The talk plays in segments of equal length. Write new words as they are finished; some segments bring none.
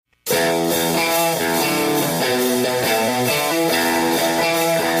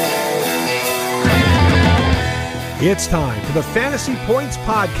It's time for the Fantasy Points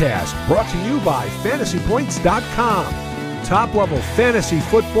Podcast, brought to you by FantasyPoints.com. Top-level fantasy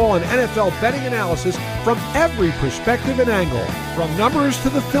football and NFL betting analysis from every perspective and angle, from numbers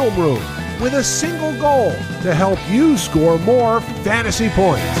to the film room, with a single goal to help you score more fantasy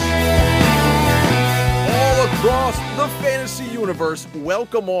points. All across the fantasy universe,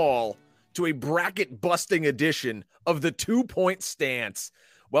 welcome all to a bracket-busting edition of the 2 Point Stance.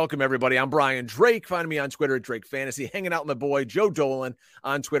 Welcome, everybody. I'm Brian Drake. Find me on Twitter at Drake Fantasy. Hanging out with my boy, Joe Dolan,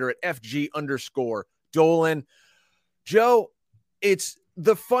 on Twitter at FG_Dolan. Joe, it's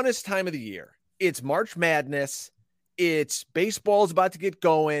the funnest time of the year. It's March Madness. It's baseball's about to get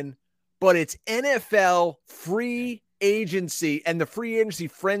going, but it's NFL free agency, and the free agency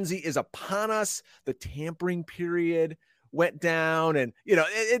frenzy is upon us. The tampering period went down, and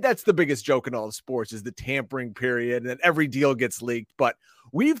that's the biggest joke in all the sports is the tampering period, and then every deal gets leaked. But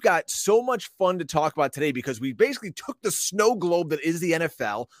we've got so much fun to talk about today because we basically took the snow globe that is the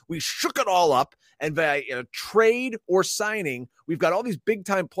NFL, we shook it all up, and by trade or signing, we've got all these big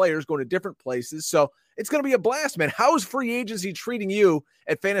time players going to different places. So it's going to be a blast, man. How's free agency treating you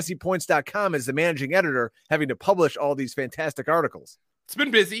at fantasypoints.com as the managing editor, having to publish all these fantastic articles? It's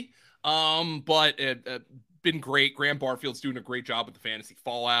been busy, but been great. Graham Barfield's doing a great job with the fantasy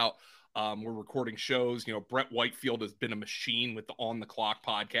fallout. We're recording shows. Brett Whitefield has been a machine with the On the Clock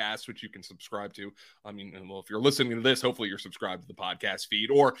podcast, which you can subscribe to. I mean, well, if you're listening to this, hopefully you're subscribed to the podcast feed,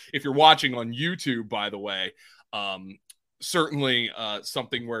 or if you're watching on YouTube, by the way, certainly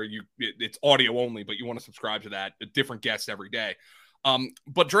something where it's audio only, but you want to subscribe to that. A different guest every day.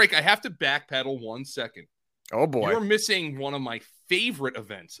 But Drake, I have to backpedal 1 second. Oh boy, you're missing one of my favorite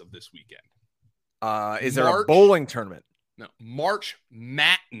events of this weekend. Is there a bowling tournament? No, March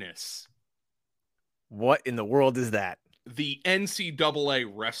Madness. What in the world is that? The NCAA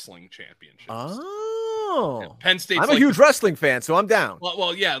Wrestling Championships. Oh, yeah, Penn State's I'm a huge wrestling fan, so I'm down.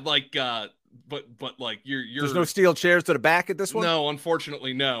 Well, yeah, but like you're. There's no steel chairs to the back at this one. No,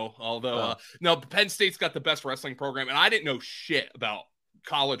 unfortunately, no. Although, no, Penn State's got the best wrestling program, and I didn't know shit about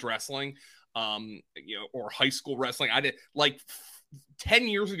college wrestling, or high school wrestling. I did 10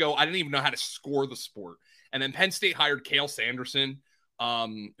 years ago. I didn't even know how to score the sport. And then Penn State hired Cale Sanderson,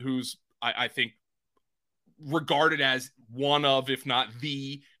 who's, I think, regarded as one of, if not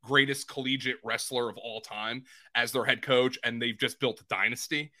the greatest collegiate wrestler of all time as their head coach. And they've just built a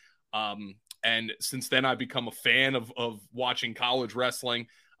dynasty. And since then, I've become a fan of watching college wrestling.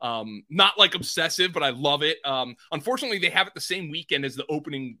 Not like obsessive, but I love it. Unfortunately, they have it the same weekend as the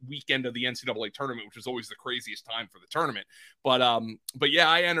opening weekend of the NCAA tournament, which is always the craziest time for the tournament. But yeah,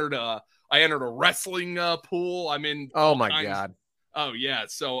 I entered a wrestling pool. I'm in. Oh my God. Oh yeah.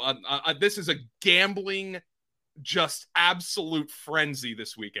 So this is a gambling, just absolute frenzy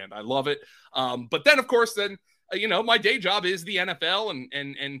this weekend. I love it. But then of course, my day job is the NFL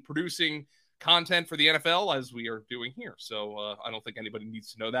and producing content for the NFL as we are doing here. So I don't think anybody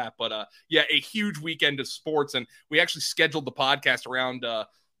needs to know that, but yeah, a huge weekend of sports. And we actually scheduled the podcast around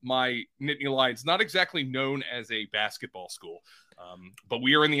my Nittany Lions, not exactly known as a basketball school, but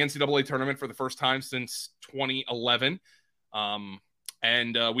we are in the NCAA tournament for the first time since 2011.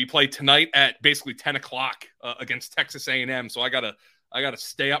 And we play tonight at basically 10 o'clock against Texas A&M. So I gotta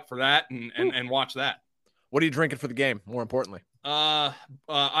stay up for that and watch that. What are you drinking for the game? More importantly.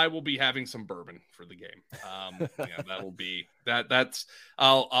 I will be having some bourbon for the game. Yeah, that'll be that's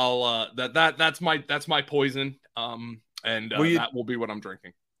my poison. That will be what I'm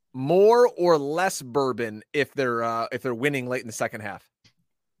drinking. More or less bourbon if they're winning late in the second half?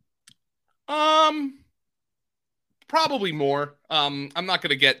 Probably more. I'm not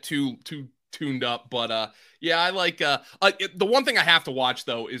gonna get too tuned up, but yeah, I like the one thing I have to watch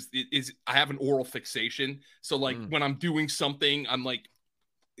though is I have an oral fixation, so when I'm doing something, I'm like,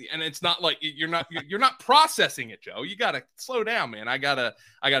 and it's not like you're not processing it, Joe. You gotta slow down, man. I gotta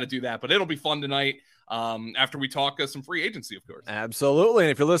do that, but it'll be fun tonight. After we talk some free agency, of course. Absolutely.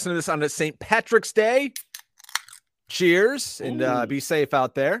 And if you're listening to this on St. Patrick's Day, cheers. And be safe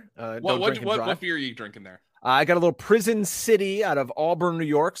out there. What beer are you drinking there? I got a little Prison City out of Auburn, New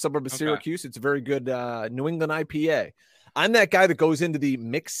York, suburb of Syracuse. It's a very good New England IPA. I'm that guy that goes into the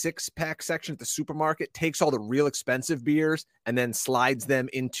mixed 6-pack section at the supermarket, takes all the real expensive beers, and then slides them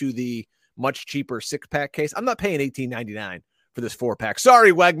into the much cheaper 6-pack case. I'm not paying $18.99 for this 4-pack.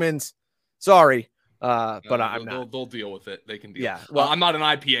 Sorry, Wegmans. Sorry. But I'm not. They'll deal with it. They can deal. Yeah. Well, I'm not an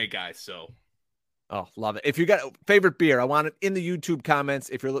IPA guy, so. Oh, love it. If you got a favorite beer, I want it in the YouTube comments.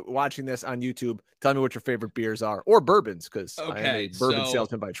 If you're watching this on YouTube, tell me what your favorite beers are, or bourbons, because I am a bourbon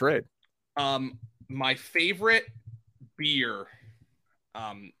salesman by trade. My favorite beer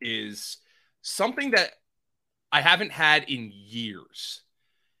is something that I haven't had in years.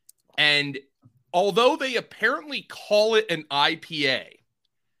 And although they apparently call it an IPA,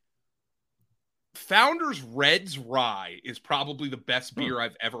 Founders Reds Rye is probably the best beer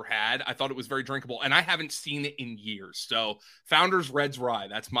I've ever had. I thought it was very drinkable, and I haven't seen it in years. So Founders Reds Rye,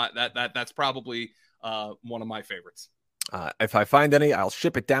 that's probably one of my favorites. If I find any, I'll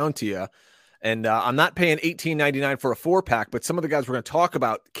ship it down to you. And I'm not paying $18.99 for a 4-pack, but some of the guys we're going to talk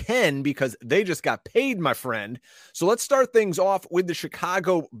about can, because they just got paid, my friend. So let's start things off with the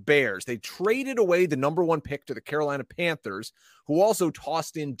Chicago Bears. They traded away the number 1 pick to the Carolina Panthers, who also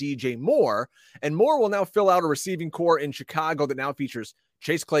tossed in DJ Moore. And Moore will now fill out a receiving core in Chicago that now features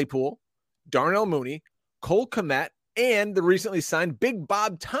Chase Claypool, Darnell Mooney, Cole Kmet, and the recently signed Big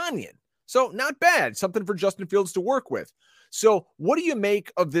Bob Tonyan. So not bad. Something for Justin Fields to work with. So what do you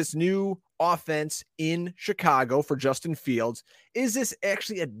make of this new offense in Chicago for Justin Fields? Is this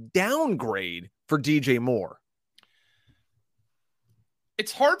actually a downgrade for DJ Moore?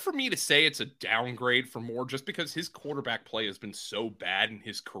 It's hard for me to say it's a downgrade for Moore just because his quarterback play has been so bad in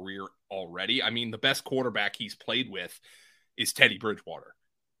his career already. I mean, the best quarterback he's played with is Teddy Bridgewater.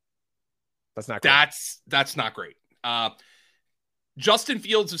 That's not great. That's not great. Justin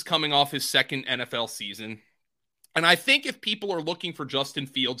Fields is coming off his second NFL season. And I think if people are looking for Justin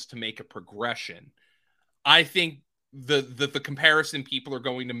Fields to make a progression, I think the comparison people are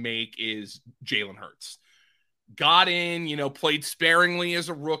going to make is Jalen Hurts. Got in, played sparingly as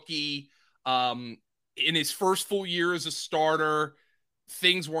a rookie. In his first full year as a starter,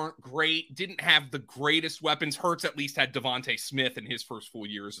 things weren't great. Didn't have the greatest weapons. Hurts at least had Devontae Smith in his first full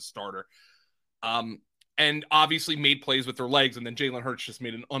year as a starter. And obviously made plays with their legs. And then Jalen Hurts just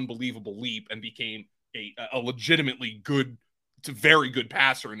made an unbelievable leap and became a legitimately good to very good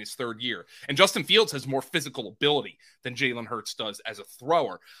passer in his third year. And Justin Fields has more physical ability than Jalen Hurts does as a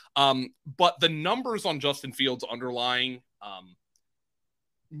thrower. But the numbers on Justin Fields underlying,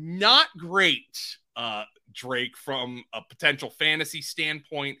 not great, Drake, from a potential fantasy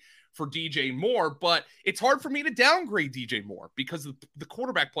standpoint for DJ Moore, but it's hard for me to downgrade DJ Moore because the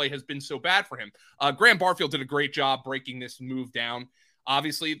quarterback play has been so bad for him. Graham Barfield did a great job breaking this move down.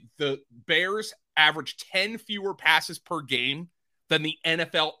 Obviously, the Bears averaged 10 fewer passes per game than the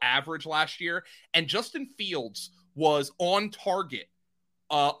NFL average last year, and Justin Fields was on target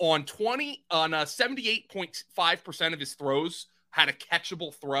on 78.5% of his throws had a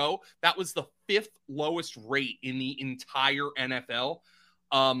catchable throw. That was the 5th lowest rate in the entire NFL.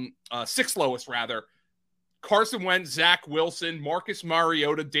 6th lowest, rather. Carson Wentz, Zach Wilson, Marcus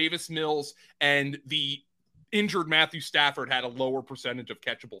Mariota, Davis Mills, and the injured Matthew Stafford had a lower percentage of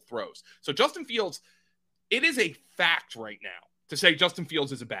catchable throws. So Justin Fields, it is a fact right now to say Justin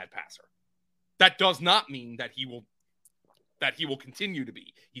Fields is a bad passer. That does not mean that he will continue to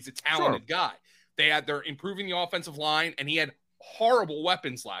be. He's a talented guy. They're improving the offensive line, and he had horrible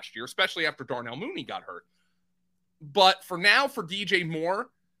weapons last year, especially after Darnell Mooney got hurt. But for now, for DJ Moore,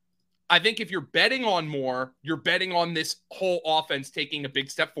 I think if you're betting on Moore, you're betting on this whole offense taking a big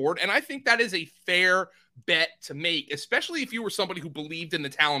step forward. And I think that is a fair bet to make, especially if you were somebody who believed in the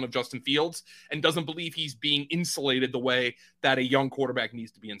talent of Justin Fields and doesn't believe he's being insulated the way that a young quarterback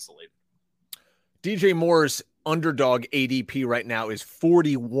needs to be insulated. DJ Moore's underdog ADP right now is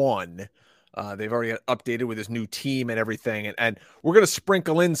 41. They've already updated with his new team and everything. And we're going to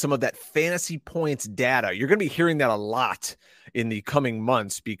sprinkle in some of that fantasy points data. You're going to be hearing that a lot in the coming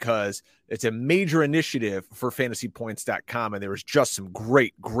months because it's a major initiative for fantasypoints.com. And there was just some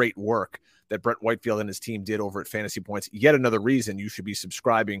great work that Brett Whitefield and his team did over at Fantasy Points. Yet another reason you should be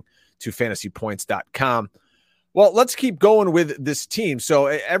subscribing to fantasypoints.com. Well, let's keep going with this team. So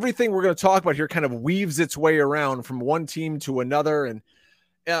everything we're going to talk about here kind of weaves its way around from one team to another. And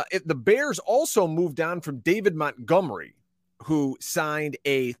the Bears also moved on from David Montgomery, who signed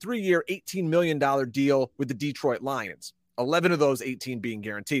a 3-year, $18 million deal with the Detroit Lions, 11 of those 18 being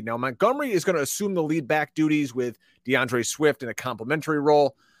guaranteed. Now, Montgomery is going to assume the lead back duties with DeAndre Swift in a complementary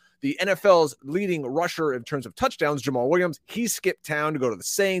role. The NFL's leading rusher in terms of touchdowns, Jamal Williams, he skipped town to go to the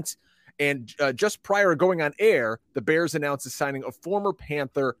Saints. And just prior to going on air, the Bears announced the signing of former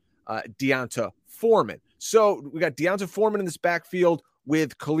Panther Deonta Foreman. So we got Deonta Foreman in this backfield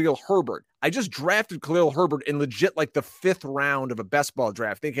with Khalil Herbert. I just drafted Khalil Herbert in legit like the 5th round of a best ball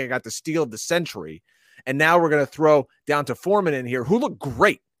draft, thinking I got the steal of the century. And now we're going to throw Deonta Foreman in here, who looked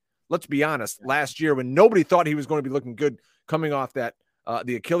great. Let's be honest. Last year, when nobody thought he was going to be looking good coming off that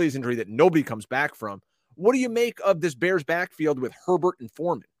the Achilles injury that nobody comes back from. What do you make of this Bears backfield with Herbert and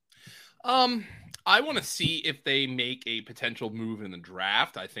Foreman? I want to see if they make a potential move in the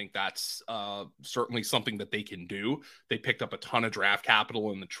draft. I think that's certainly something that they can do. They picked up a ton of draft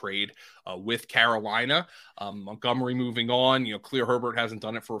capital in the trade with Carolina. Montgomery moving on. Khalil Herbert hasn't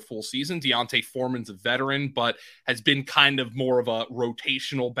done it for a full season. D'Onta Foreman's a veteran, but has been kind of more of a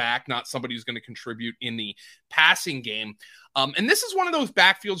rotational back, not somebody who's going to contribute in the passing game. And this is one of those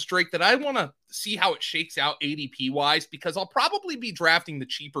backfields, Drake, that I want to see how it shakes out ADP-wise, because I'll probably be drafting the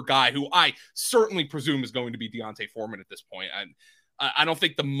cheaper guy, who I certainly presume is going to be D'Onta Foreman at this point. I don't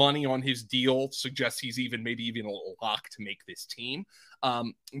think the money on his deal suggests he's maybe even a little lock to make this team.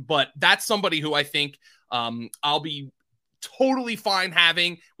 But that's somebody who I think I'll be totally fine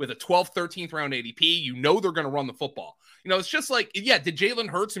having with a 12th, 13th round ADP. They're going to run the football. It's just like, did Jalen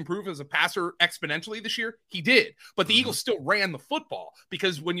Hurts improve as a passer exponentially this year? He did. But the Eagles still ran the football,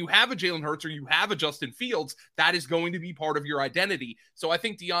 because when you have a Jalen Hurts or you have a Justin Fields, that is going to be part of your identity. So I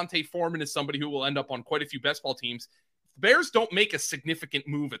think D'Onta Foreman is somebody who will end up on quite a few best ball teams. The Bears don't make a significant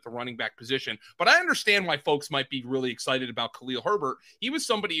move at the running back position, but I understand why folks might be really excited about Khalil Herbert. He was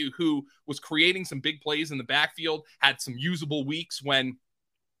somebody who was creating some big plays in the backfield, had some usable weeks when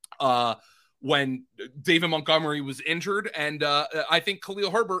David Montgomery was injured. And I think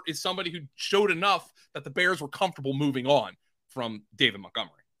Khalil Herbert is somebody who showed enough that the Bears were comfortable moving on from David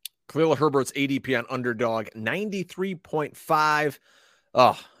Montgomery. Khalil Herbert's ADP on Underdog, 93.5.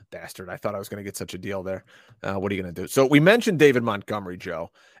 Oh, bastard. I thought I was going to get such a deal there. What are you going to do? So we mentioned David Montgomery,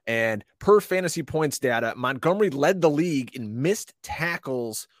 Joe, and per Fantasy Points data, Montgomery led the league in missed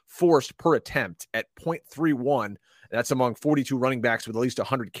tackles forced per attempt at 0.31. That's among 42 running backs with at least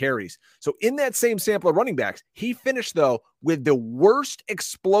 100 carries. So in that same sample of running backs, he finished, though, with the worst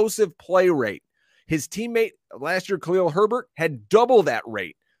explosive play rate. His teammate last year, Khalil Herbert, had double that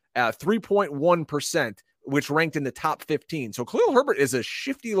rate, 3.1%, which ranked in the top 15. So Khalil Herbert is a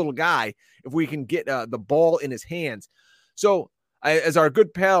shifty little guy if we can get the ball in his hands. So as our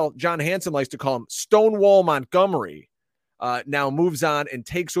good pal John Hansen likes to call him, Stonewall Montgomery now moves on and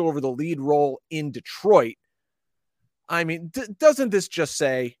takes over the lead role in Detroit. I mean, doesn't this just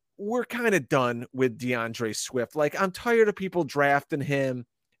say we're kind of done with DeAndre Swift? Like, I'm tired of people drafting him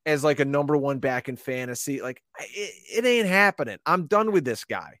as like a number one back in fantasy. Like, it ain't happening. I'm done with this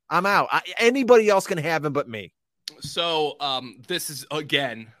guy. I'm out. Anybody else can have him but me. So this is,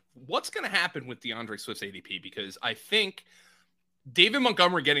 again, what's going to happen with DeAndre Swift's ADP? Because I think David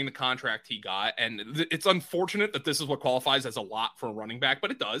Montgomery getting the contract he got, and it's unfortunate that this is what qualifies as a lot for a running back, but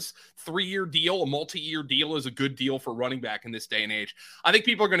it does. 3-year deal, a multi-year deal is a good deal for running back in this day and age. I think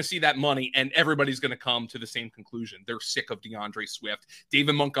people are going to see that money, and everybody's going to come to the same conclusion. They're sick of DeAndre Swift.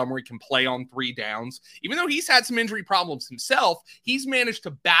 David Montgomery can play on 3 downs. Even though he's had some injury problems himself, he's managed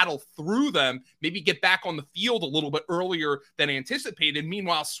to battle through them, maybe get back on the field a little bit earlier than anticipated.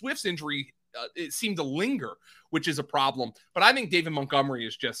 Meanwhile, Swift's injury it seemed to linger, which is a problem. But I think David Montgomery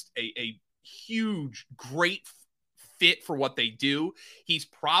is just a huge, great fit for what they do. He's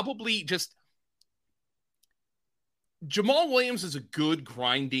probably just Jamal Williams is a good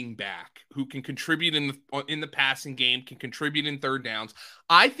grinding back who can contribute in the passing game, can contribute in third downs.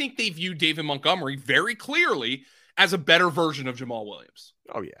 I think they view David Montgomery very clearly as a better version of Jamal Williams.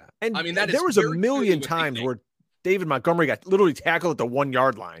 Oh yeah, and I mean that there was a million times where David Montgomery got literally tackled at the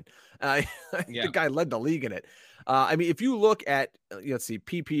 1-yard line. The guy led the league in it. I mean, if you look at, let's see,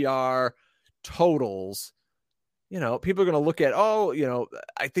 PPR totals, people are going to look at,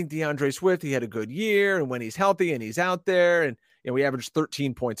 I think DeAndre Swift, he had a good year, and when he's healthy and he's out there, and we averaged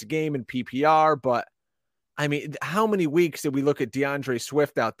 13 points a game in PPR. But I mean, how many weeks did we look at DeAndre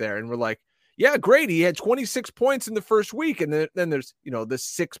Swift out there and we're like, yeah, great. He had 26 points in the first week. And then there's, the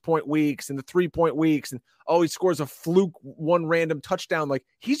 6-point weeks and the 3-point weeks. And, he scores a fluke, one random touchdown. Like,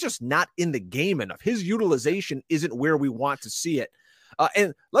 he's just not in the game enough. His utilization isn't where we want to see it.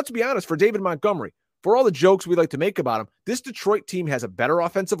 And let's be honest, for David Montgomery, for all the jokes we like to make about him, this Detroit team has a better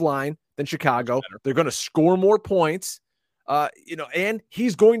offensive line than Chicago. They're going to score more points, and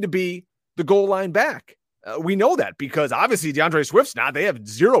he's going to be the goal line back. We know that because obviously DeAndre Swift's not. They have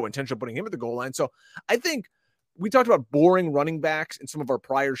zero intention of putting him at the goal line. So I think we talked about boring running backs in some of our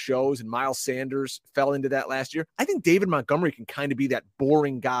prior shows, and Miles Sanders fell into that last year. I think David Montgomery can kind of be that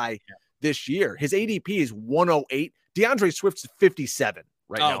boring guy this year. His ADP is 108. DeAndre Swift's 57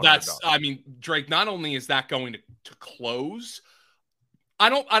 right now. I mean, Drake, not only is that going to close, I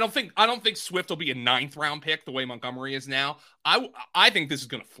don't think Swift will be a 9th round pick the way Montgomery is now. I think this is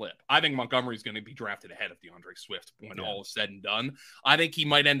going to flip. I think Montgomery is going to be drafted ahead of DeAndre Swift when all is said and done. I think he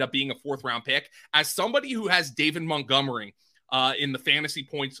might end up being a 4th round pick. As somebody who has David Montgomery in the Fantasy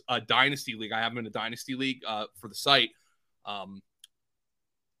Points Dynasty League, I have him in a Dynasty League for the site.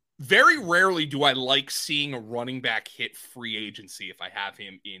 very rarely do I like seeing a running back hit free agency if I have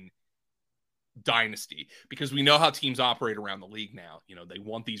him in dynasty, because we know how teams operate around the league now. You know, they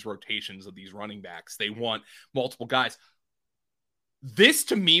want these rotations of these running backs. They want multiple guys. This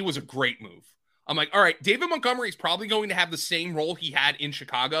to me was a great move. I'm like, all right, David Montgomery is probably going to have the same role he had in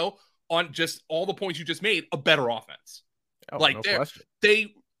Chicago on just all the points you just made, a better offense. Oh, like no question.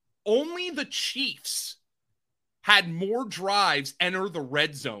 They only the Chiefs had more drives enter the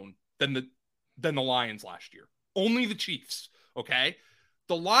red zone than the Lions last year. Only the Chiefs. Okay.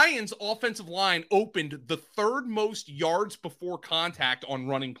 The Lions offensive line opened the third most yards before contact on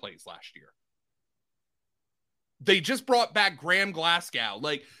running plays last year. They just brought back Graham Glasgow.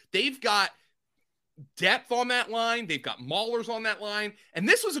 Like, they've got depth on that line. They've got maulers on that line. And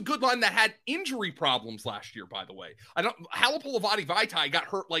this was a good line that had injury problems last year, by the way. Halapoulivaati Vaitai got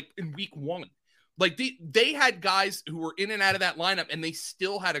hurt like in week 1. Like, they had guys who were in and out of that lineup, and they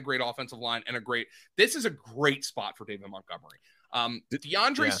still had a great offensive line and this is a great spot for David Montgomery.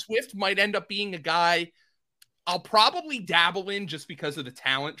 DeAndre Swift might end up being a guy I'll probably dabble in just because of the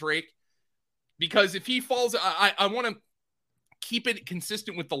talent, Drake. Because if he falls, I want to keep it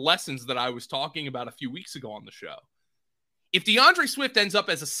consistent with the lessons that I was talking about a few weeks ago on the show. If DeAndre Swift ends up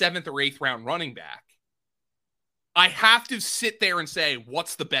as a 7th or 8th round running back, I have to sit there and say,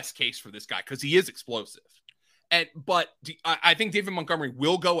 what's the best case for this guy? Because he is explosive. But I think David Montgomery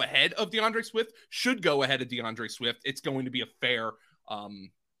will go ahead of DeAndre Swift, should go ahead of DeAndre Swift. It's going to be a fair,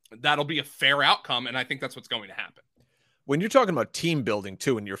 that'll be a fair outcome. And I think that's what's going to happen. When you're talking about team building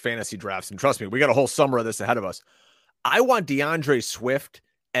too in your fantasy drafts, and trust me, we got a whole summer of this ahead of us. I want DeAndre Swift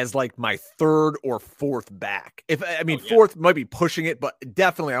as like my 3rd or 4th back. Fourth might be pushing it, but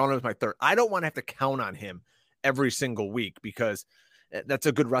definitely I want him as my 3rd. I don't want to have to count on him every single week because that's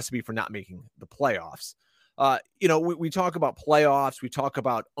a good recipe for not making the playoffs. We talk about playoffs, we talk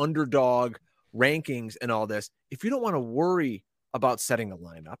about underdog rankings and all this. If you don't want to worry about setting a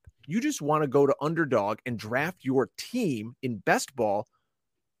lineup, you just want to go to Underdog and draft your team in best ball.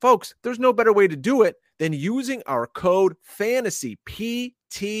 Folks, there's no better way to do it than using our code FANTASY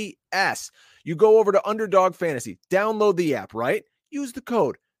PTS. You go over to Underdog Fantasy, download the app, right? Use the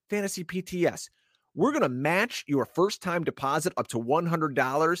code FANTASY PTS. We're going to match your first time deposit up to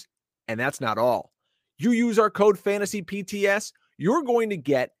 $100. And that's not all. You use our code FANTASY PTS, you're going to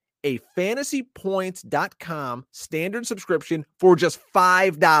get a fantasypoints.com standard subscription for just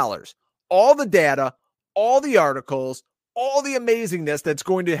 $5. All the data, all the articles, all the amazingness that's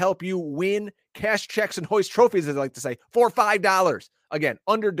going to help you win cash checks and hoist trophies, as I like to say, for $5. Again,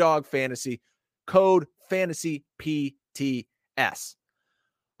 Underdog Fantasy, code FANTASY PTS.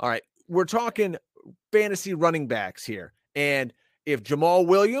 All right, we're talking fantasy running backs here. And if Jamal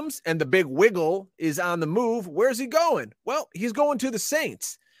Williams and the big wiggle is on the move, where's he going? Well, he's going to the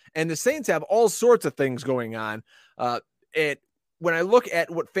Saints. And the Saints have all sorts of things going on. When I look at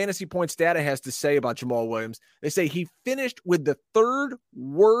what Fantasy Points data has to say about Jamal Williams, they say he finished with the 3rd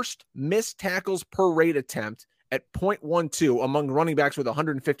worst missed tackles per rate attempt at 0.12 among running backs with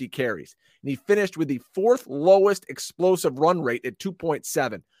 150 carries. And he finished with the 4th lowest explosive run rate at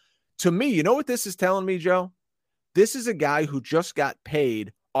 2.7. To me, you know what this is telling me, Joe? This is a guy who just got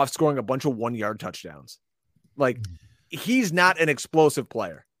paid off scoring a bunch of 1-yard touchdowns. Like, he's not an explosive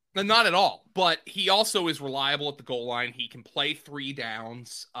player. Not at all, but he also is reliable at the goal line. He can play 3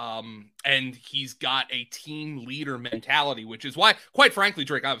 downs, and he's got a team leader mentality, which is why, quite frankly,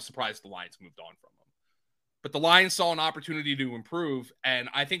 Drake, I was surprised the Lions moved on from him. But the Lions saw an opportunity to improve, and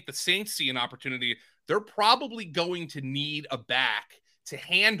I think the Saints see an opportunity. They're probably going to need a back to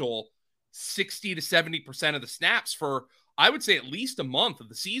handle 60 to 70% of the snaps for, I would say, at least a month of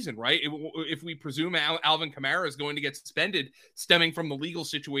the season, right? If we presume Alvin Kamara is going to get suspended stemming from the legal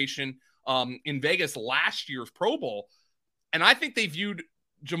situation in Vegas last year's Pro Bowl. And I think they viewed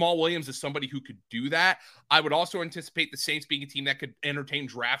Jamal Williams as somebody who could do that. I would also anticipate the Saints being a team that could entertain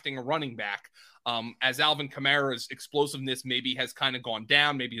drafting a running back as Alvin Kamara's explosiveness maybe has kind of gone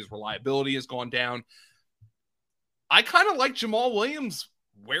down. Maybe his reliability has gone down. I kind of like Jamal Williams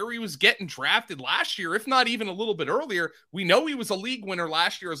where he was getting drafted last year, if not even a little bit earlier. We know he was a league winner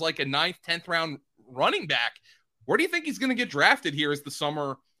last year as like a 9th, 10th round running back. Where do you think he's going to get drafted here as the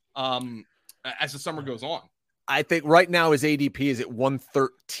summer goes on? I think right now his ADP is at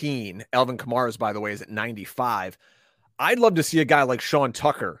 113. Alvin Kamara's, by the way, is at 95. I'd love to see a guy like Sean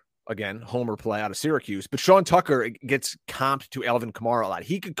Tucker, again, homer play out of Syracuse, but Sean Tucker gets comped to Alvin Kamara a lot.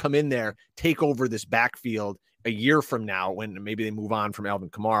 He could come in there, take over this backfield a year from now when maybe they move on from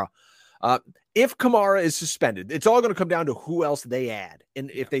Alvin Kamara. If Kamara is suspended, it's all going to come down to who else they add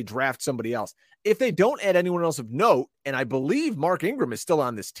and if they draft somebody else. If they don't add anyone else of note, and I believe Mark Ingram is still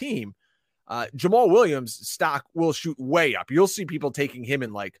on this team, Jamal Williams' stock will shoot way up. You'll see people taking him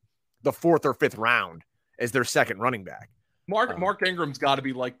in like the 4th or 5th round as their second running back. Mark Ingram's got to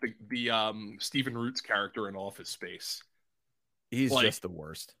be like the Stephen Roots character in Office Space. He's like, just the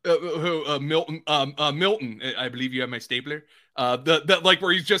worst. Milton, I believe you have my stapler. The like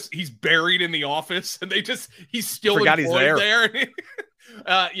where he's buried in the office and he's still employed there.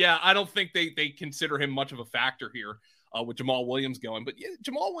 Yeah, I don't think they consider him much of a factor here with Jamal Williams going. But yeah,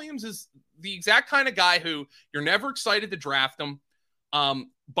 Jamal Williams is the exact kind of guy who you're never excited to draft him,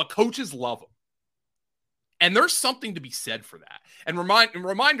 but coaches love him. And there's something to be said for that. And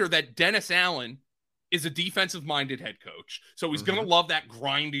reminder that Dennis Allen is a defensive-minded head coach. So he's going to love that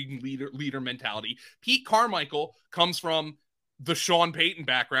grinding leader mentality. Pete Carmichael comes from the Sean Payton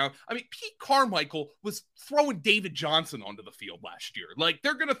background. I mean, Pete Carmichael was throwing David Johnson onto the field last year. Like,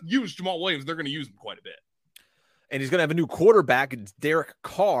 they're going to use Jamal Williams. They're going to use him quite a bit. And he's going to have a new quarterback. Derek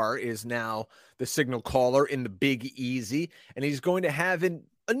Carr is now the signal caller in the Big Easy. And he's going to have a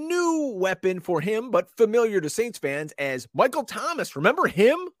new weapon for him, but familiar to Saints fans as Michael Thomas. Remember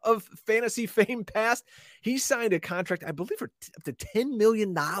him of fantasy fame past? He signed a contract, I believe, for up to $10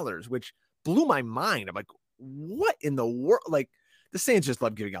 million, which blew my mind. I'm like, what in the world? Like, the Saints just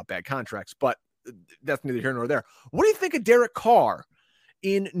love giving out bad contracts, but that's neither here nor there. What do you think of Derek Carr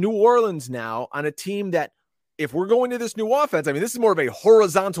in New Orleans now on a team that, if we're going to this new offense, I mean, this is more of a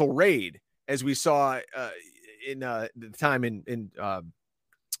horizontal raid as we saw in the time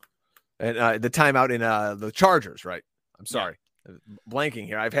the timeout in the Chargers, right? I'm sorry. Yeah. Blanking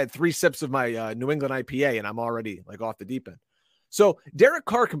here. I've had 3 sips of my New England IPA and I'm already like off the deep end. So Derek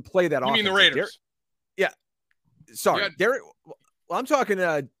Carr can play that offense. You mean the Raiders? Yeah. Sorry. Derek. Well, I'm talking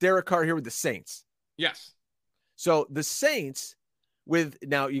Derek Carr here with the Saints. Yes. So the Saints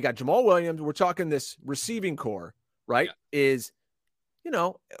now you got Jamal Williams. We're talking this receiving core, right? Yeah. Is,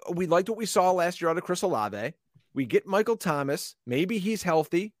 we liked what we saw last year out of Chris Olave. We get Michael Thomas. Maybe he's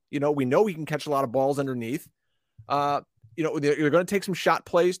healthy. We know he can catch a lot of balls underneath. You're going to take some shot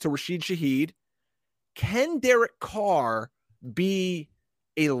plays to Rashid Shaheed. Can Derek Carr be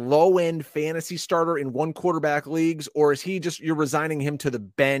a low-end fantasy starter in 1 quarterback leagues, or is you're resigning him to the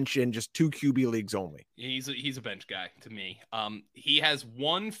bench in just 2 QB leagues only? He's a bench guy to me. He has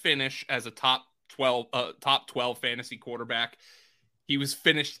 1 finish as a top 12 fantasy quarterback. He was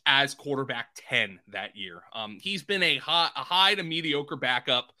finished as quarterback 10 that year. He's been a high to mediocre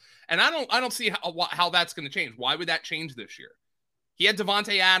backup, and I don't see how that's going to change. Why would that change this year? He had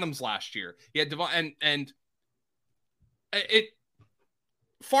Devontae Adams last year. He had and it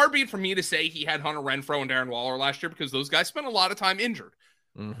far be it from me to say he had Hunter Renfrow and Darren Waller last year because those guys spent a lot of time injured.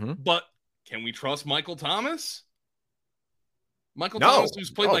 Mm-hmm. But can we trust Michael Thomas? Thomas,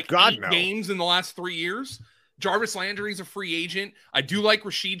 who's played 8 games in the last 3 years. Jarvis Landry's a free agent. I do like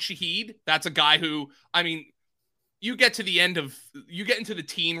Rashid Shaheed. That's a guy who, I mean, you get into the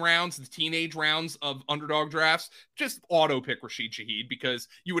teenage rounds of underdog drafts, just auto pick Rashid Shaheed because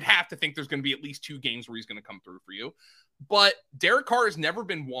you would have to think there's going to be at least 2 games where he's going to come through for you. But Derek Carr has never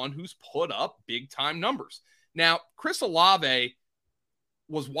been one who's put up big time numbers. Now, Chris Olave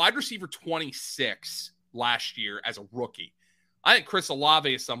was wide receiver 26 last year as a rookie. I think Chris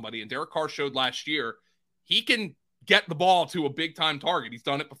Olave is somebody, and Derek Carr showed last year, he can get the ball to a big-time target. He's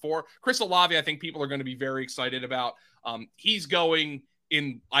done it before. Chris Olave, I think people are going to be very excited about. He's going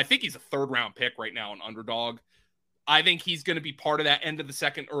in, I think he's a 3rd-round pick right now, an underdog. I think he's going to be part of that end of the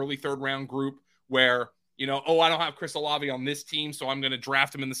 2nd, early 3rd-round group where, I don't have Chris Olave on this team, so I'm going to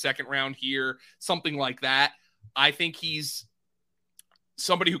draft him in the 2nd round here, something like that. I think he's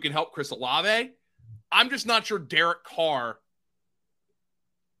somebody who can help Chris Olave. I'm just not sure Derek Carr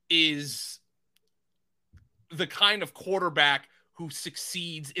is the kind of quarterback who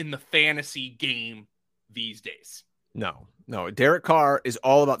succeeds in the fantasy game these days. No. Derek Carr is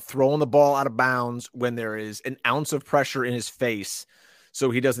all about throwing the ball out of bounds when there is an ounce of pressure in his face so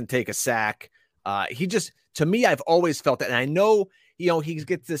he doesn't take a sack. To me, I've always felt that. And I know, he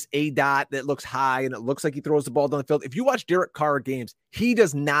gets this ADOT that looks high and it looks like he throws the ball down the field. If you watch Derek Carr games, he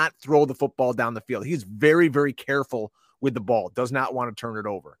does not throw the football down the field. He's very, very careful with the ball, does not want to turn it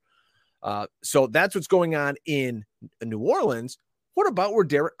over. So that's what's going on in New Orleans. What about where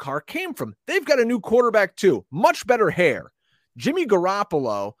Derek Carr came from? They've got a new quarterback too, much better hair. Jimmy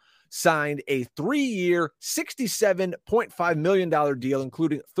Garoppolo signed a 3-year, $67.5 million deal,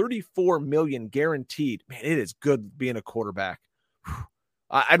 including $34 million guaranteed. Man, it is good being a quarterback.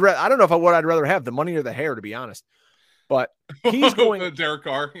 I don't know what I'd rather have, the money or the hair, to be honest. but he's going Derek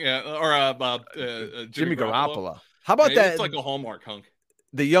Carr, or Jimmy Garoppolo. How about that? It's like a Hallmark hunk.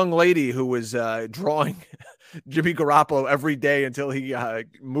 The young lady who was drawing Jimmy Garoppolo every day until he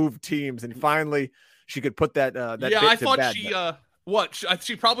moved teams, and finally she could put that. I thought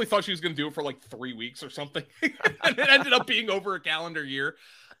she probably thought she was going to do it for like 3 weeks or something, and it ended up being over a calendar year.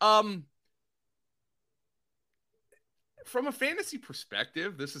 From a fantasy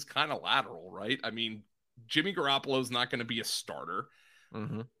perspective, this is kind of lateral, right? I mean, Jimmy Garoppolo is not going to be a starter,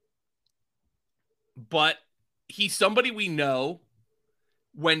 but he's somebody we know.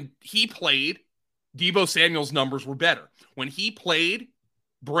 When he played, Deebo Samuel's numbers were better. When he played,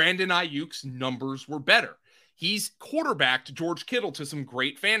 Brandon Ayuk's numbers were better. He's quarterbacked George Kittle to some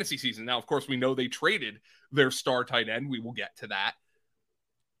great fantasy season. Now, of course, we know they traded their star tight end. We will get to that.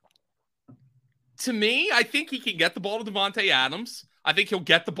 To me, I think he can get the ball to Davante Adams. I think he'll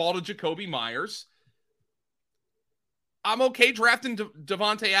get the ball to Jacoby Myers. I'm okay drafting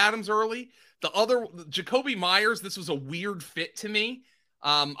Davante Adams early. The other, Jacoby Myers, this was a weird fit to me.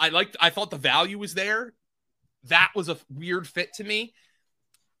 I thought the value was there. That was a weird fit to me.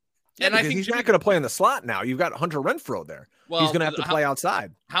 Yeah, and I think he's not going to play in the slot now. You've got Hunter Renfrow there. Well, he's going to have to play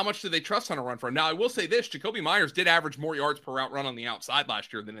outside. How much do they trust Hunter Renfrow? Now, I will say this: Jacoby Myers did average more yards per route run on the outside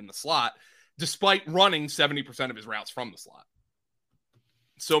last year than in the slot, despite running 70% of his routes from the slot.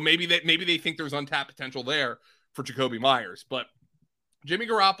 So maybe they think there's untapped potential there for Jacoby Myers. But Jimmy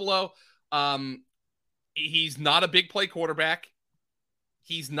Garoppolo, he's not a big play quarterback.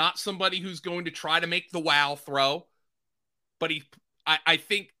 He's not somebody who's going to try to make the wow throw. But I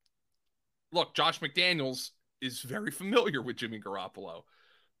think, look, Josh McDaniels is very familiar with Jimmy Garoppolo,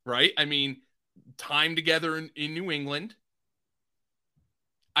 right? I mean, time together in New England.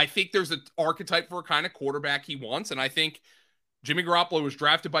 I think there's an archetype for a kind of quarterback he wants, and I think Jimmy Garoppolo was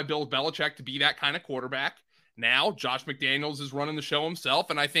drafted by Bill Belichick to be that kind of quarterback. Now, Josh McDaniels is running the show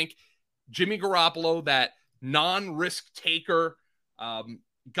himself, and I think Jimmy Garoppolo, that non-risk taker,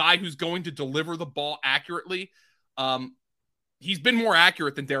 guy who's going to deliver the ball accurately, he's been more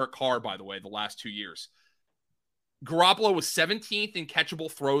accurate than Derek Carr, by the way, the last 2 years. Garoppolo was 17th in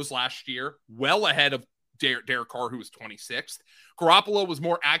catchable throws last year, well ahead of Derek Carr, who was 26th. Garoppolo was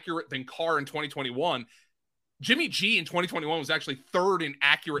more accurate than Carr in 2021. Jimmy G in 2021 was actually third in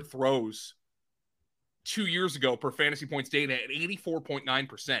accurate throws 2 years ago per fantasy points data at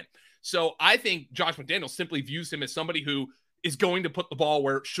 84.9%. So I think Josh McDaniels simply views him as somebody who is going to put the ball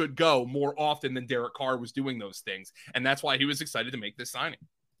where it should go more often than Derek Carr was doing those things. And that's why he was excited to make this signing.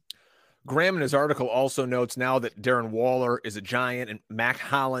 Graham in his article also notes now that Darren Waller is a Giant and Mac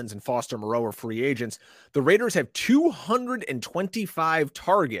Hollins and Foster Moreau are free agents. The Raiders have 225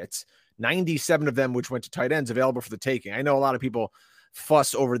 targets, 97 of them which went to tight ends, available for the taking. I know a lot of people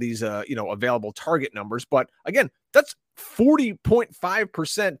fuss over these available target numbers, but again, that's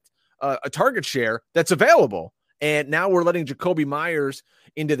 40.5% a target share that's available. And now we're letting Jacoby Myers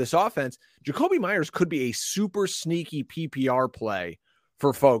into this offense. Jacoby Myers could be a super sneaky PPR play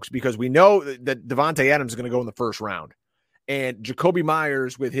for folks because we know that Davante Adams is going to go in the first round. And Jacoby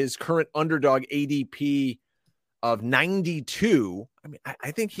Myers, with his current underdog ADP of 92, I mean,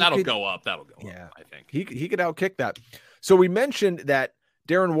 I think that'll go up. I think he could outkick that. So we mentioned that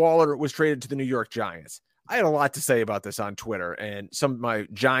Darren Waller was traded to the New York Giants. I had a lot to say about this on Twitter, and some of my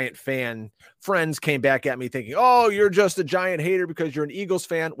Giant fan friends came back at me thinking, oh, you're just a Giant hater because you're an Eagles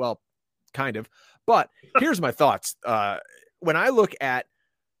fan. Well, kind of. But here's my thoughts. When I look at,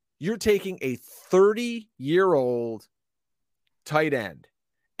 you're taking a 30-year-old tight end,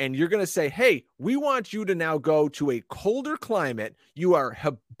 and you're going to say, hey, we want you to now go to a colder climate. You are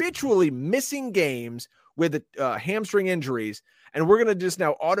habitually missing games with hamstring injuries, and we're going to just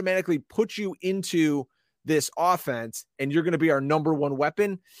now automatically put you into this offense, and you're going to be our number one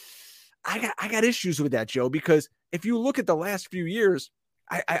weapon. I got issues with that, Joe, because if you look at the last few years,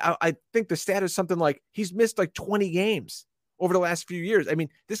 I think the stat is something like he's missed like 20 games over the last few years. I mean,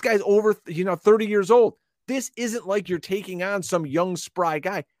 this guy's over, 30 years old. This isn't like you're taking on some young, spry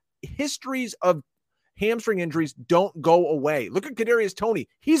guy. Histories of hamstring injuries don't go away. Look at Kadarius Toney.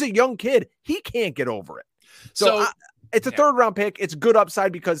 He's a young kid. He can't get over it. So it's a third round pick. It's good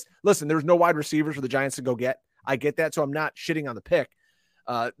upside because, listen, there's no wide receivers for the Giants to go get. I get that. So I'm not shitting on the pick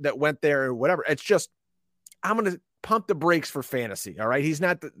that went there or whatever. It's just, I'm going to pump the brakes for fantasy. All right. He's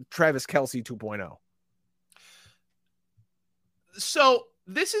not the Travis Kelce 2.0. So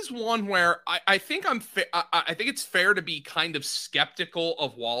this is one where I think I think it's fair to be kind of skeptical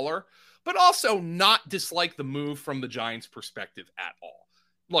of Waller, but also not dislike the move from the Giants' perspective at all.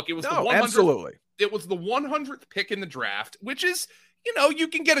 Look, it was the 100th, absolutely. It was the 100th pick in the draft, which is, you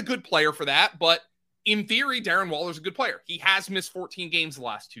can get a good player for that, but in theory, Darren Waller's a good player. He has missed 14 games the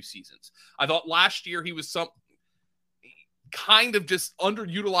last 2 seasons. I thought last year he was kind of just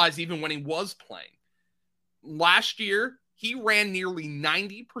underutilized even when he was playing. Last year, he ran nearly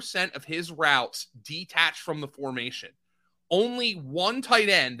 90% of his routes detached from the formation. Only one tight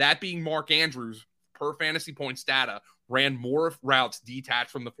end, that being Mark Andrews, per Fantasy Points data, ran more routes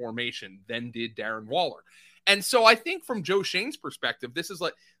detached from the formation than did Darren Waller. And so I think from Joe Schoen's perspective, this is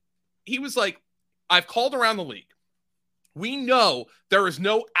like, he was like, I've called around the league. We know there is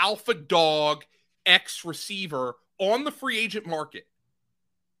no alpha dog X receiver on the free agent market.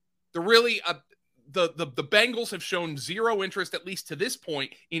 The Bengals have shown zero interest, at least to this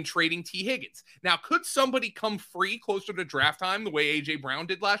point, in trading T. Higgins. Now, could somebody come free closer to draft time the way A.J. Brown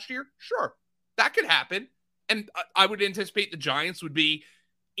did last year? Sure, that could happen. And I would anticipate the Giants would be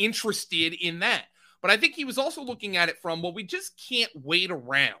interested in that. But I think he was also looking at it from, well, we just can't wait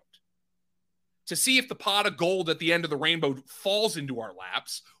around to see if the pot of gold at the end of the rainbow falls into our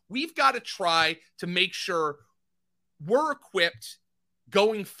laps. We've got to try to make sure we're equipped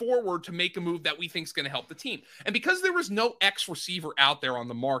going forward to make a move that we think is going to help the team. And because there was no X receiver out there on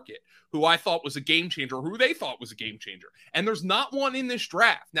the market who I thought was a game changer, or who they thought was a game changer, and there's not one in this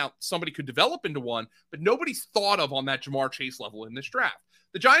draft. Now, somebody could develop into one, but nobody's thought of on that Ja'Marr Chase level in this draft.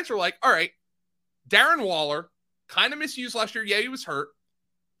 The Giants are like, all right, Darren Waller, kind of misused last year. Yeah, he was hurt.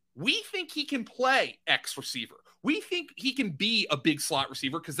 We think he can play X receiver. We think he can be a big slot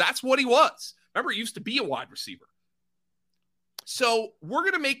receiver because that's what he was. Remember, he used to be a wide receiver. So we're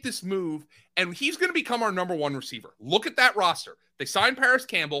going to make this move, and he's going to become our number one receiver. Look at that roster. They signed Paris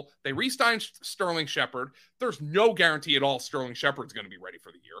Campbell. They re-signed Sterling Shepard. There's no guarantee at all Sterling Shepard's going to be ready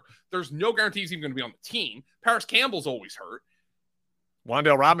for the year. There's no guarantee he's even going to be on the team. Paris Campbell's always hurt.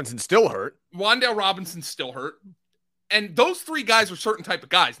 Wan'Dale Robinson's still hurt. And those 3 guys are certain type of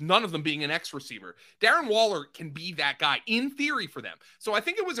guys, none of them being an X receiver. Darren Waller can be that guy in theory for them. So I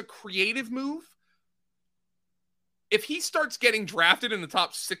think it was a creative move. If he starts getting drafted in the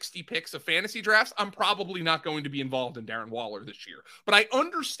top 60 picks of fantasy drafts, I'm probably not going to be involved in Darren Waller this year. But I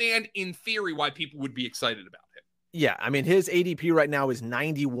understand in theory why people would be excited about him. Yeah, I mean, his ADP right now is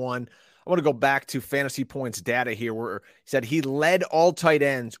 91. I want to go back to Fantasy Points data here where he said he led all tight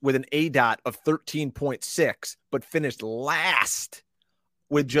ends with an ADOT of 13.6, but finished last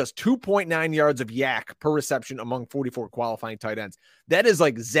with just 2.9 yards of yak per reception among 44 qualifying tight ends. That is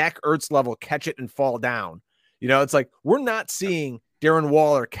like Zach Ertz level, catch it and fall down. You know, it's like we're not seeing Darren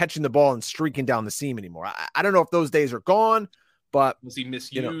Waller catching the ball and streaking down the seam anymore. I don't know if those days are gone, but was he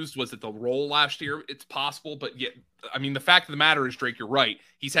misused? Was it the role last year? It's possible, but yet, I mean, the fact of the matter is, Drake, you're right.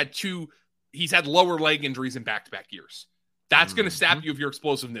 He's had lower leg injuries in back-to-back years. That's going to sap you of your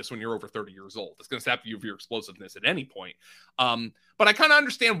explosiveness when you're over 30 years old. It's going to sap you of your explosiveness at any point. But I kind of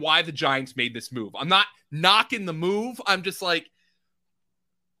understand why the Giants made this move. I'm not knocking the move. I'm just like,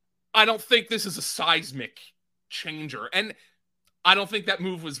 I don't think this is a seismic changer. And I don't think that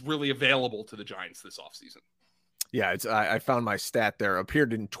move was really available to the Giants this offseason. Yeah, I found my stat there.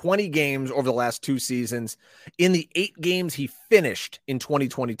 Appeared in 20 games over the last 2 seasons. In the 8 games he finished in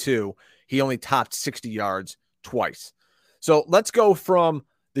 2022, he only topped 60 yards twice. So let's go from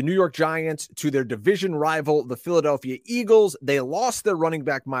the New York Giants to their division rival, the Philadelphia Eagles. They lost their running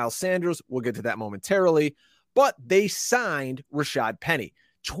back, Miles Sanders. We'll get to that momentarily. But they signed Rashad Penny.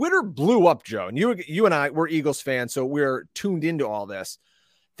 Twitter blew up, Joe. And you and I, we're Eagles fans, so we're tuned into all this,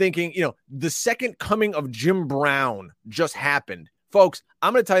 thinking, you know, the second coming of Jim Brown just happened. Folks,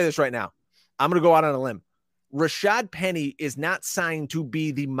 I'm going to tell you this right now. I'm going to go out on a limb. Rashad Penny is not signed to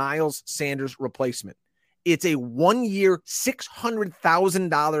be the Miles Sanders replacement. It's a 1-year,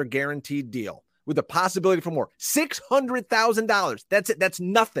 $600,000 guaranteed deal with the possibility for more. $600,000. That's it. That's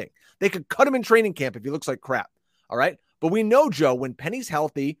nothing. They could cut him in training camp if he looks like crap. All right. But we know, Joe, when Penny's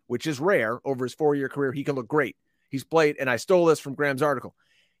healthy, which is rare over his 4-year career, he can look great. He's played, and I stole this from Graham's article,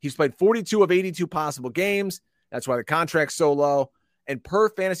 he's played 42 of 82 possible games. That's why the contract's so low. And per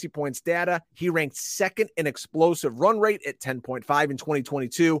Fantasy Points data, he ranked second in explosive run rate at 10.5 in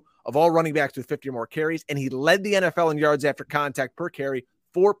 2022 of all running backs with 50 or more carries. And he led the NFL in yards after contact per carry,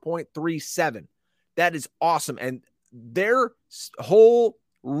 4.37. That is awesome. And their whole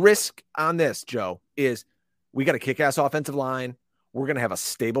risk on this, Joe, is we got a kick-ass offensive line. We're going to have a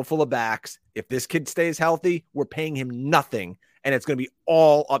stable full of backs. If this kid stays healthy, we're paying him nothing, and it's going to be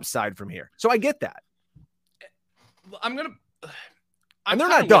all upside from here. So I get that. And they're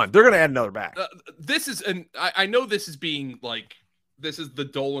not done. They're going to add another back. I know this is being like, this is the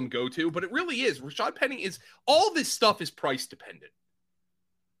Dolan go-to, but it really is. Rashad Penny is, all this stuff is price dependent.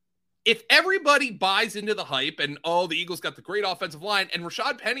 if everybody buys into the hype and, oh, the Eagles got the great offensive line and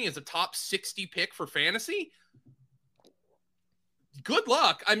Rashad Penny is a top 60 pick for fantasy, good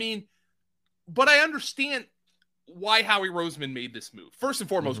luck. I mean, but I understand why Howie Roseman made this move. First and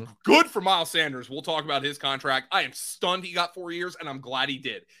foremost, good for Miles Sanders. We'll talk about his contract. I am stunned he got 4 years, and I'm glad he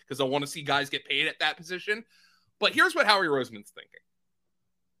did because I want to see guys get paid at that position. But here's what Howie Roseman's thinking.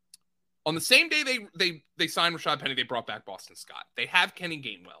 On the same day they signed Rashad Penny, they brought back Boston Scott. They have Kenny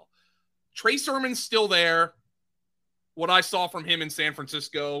Gainwell. Trey Sermon's still there. What I saw from him in San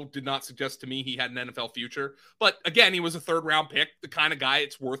Francisco did not suggest to me he had an NFL future. But again, he was a third-round pick, the kind of guy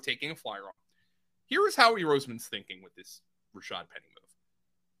it's worth taking a flyer on. Here is Howie Roseman's thinking with this Rashad Penny move.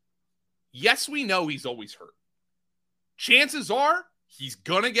 Yes, we know he's always hurt. Chances are he's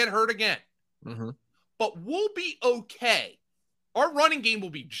going to get hurt again. But we'll be okay. Our running game will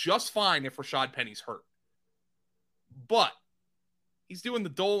be just fine if Rashad Penny's hurt. But he's doing the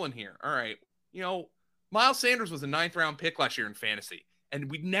Dolan here. All right. You know, Miles Sanders was a 9th-round pick last year in fantasy,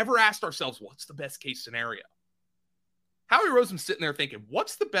 and we never asked ourselves, what's the best case scenario? Howie Roseman's sitting there thinking,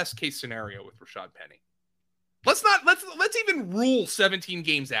 what's the best case scenario with Rashad Penny? Let's even rule 17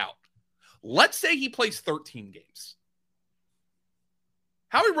 games out. Let's say he plays 13 games.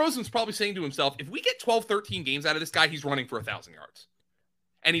 Howie Roseman's probably saying to himself, if we get 12, 13 games out of this guy, he's running for 1,000 yards.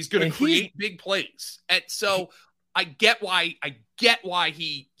 And he's going to create big plays. And so I get why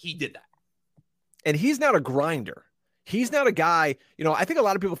he did that. And he's not a grinder. He's not a guy, you know, I think a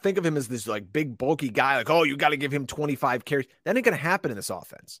lot of people think of him as this like big bulky guy, like, oh, you got to give him 25 carries. That ain't going to happen in this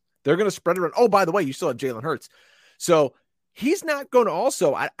offense. They're going to spread it around. Oh, by the way, you still have Jalen Hurts. So he's not going to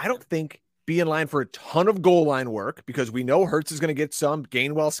also, I don't think, be in line for a ton of goal line work because we know Hurts is going to get some,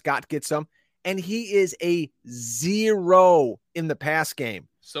 Gainwell, Scott gets some, and he is a 0 in the pass game.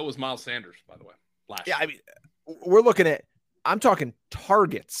 So was Miles Sanders, by the way, last year. I mean, we're looking at, I'm talking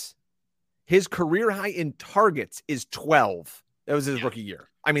targets. His career high in targets is 12. That was his rookie year.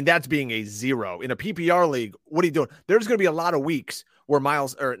 I mean, that's being a 0 in a PPR league. What are you doing? There's going to be a lot of weeks where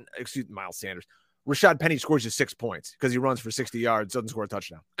Miles Sanders, Rashad Penny scores you 6 points because he runs for 60 yards, doesn't score a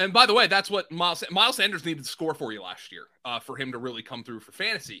touchdown. And by the way, that's what Miles Sanders needed to score for you last year for him to really come through for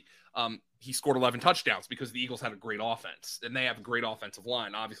fantasy. He scored 11 touchdowns because the Eagles had a great offense and they have a great offensive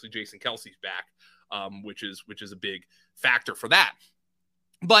line. Obviously, Jason Kelsey's back, which is a big factor for that.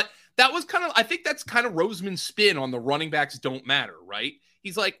 But that was I think that's kind of Roseman's spin on the running backs don't matter, right?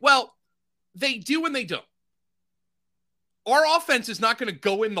 He's like, well, they do and they don't. Our offense is not going to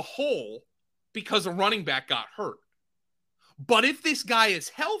go in the hole because a running back got hurt. But if this guy is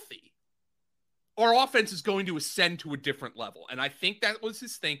healthy, our offense is going to ascend to a different level. And I think that was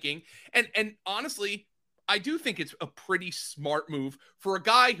his thinking. And honestly, I do think it's a pretty smart move for a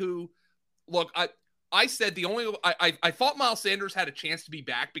guy who, look, I said I thought Miles Sanders had a chance to be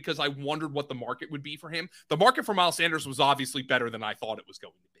back because I wondered what the market would be for him. The market for Miles Sanders was obviously better than I thought it was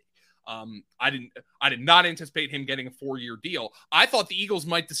going to be. I did not anticipate him getting a 4-year deal. I thought the Eagles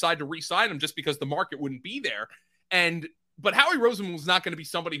might decide to re-sign him just because the market wouldn't be there. But Howie Roseman was not going to be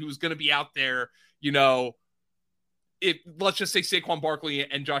somebody who was going to be out there, you know, let's just say Saquon Barkley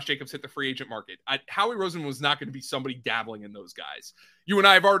and Josh Jacobs hit the free agent market. Howie Roseman was not going to be somebody dabbling in those guys. You and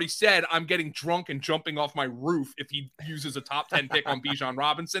I have already said I'm getting drunk and jumping off my roof if he uses a top 10 pick on Bijan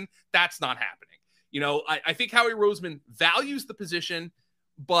Robinson. That's not happening. You know, I think Howie Roseman values the position,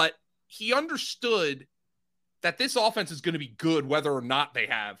 but he understood that this offense is going to be good whether or not they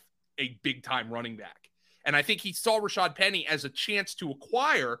have a big-time running back. And I think he saw Rashad Penny as a chance to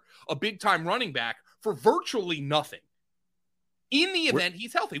acquire a big-time running back for virtually nothing. In the event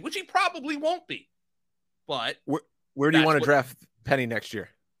he's healthy, which he probably won't be. But where do you want to draft Penny next year?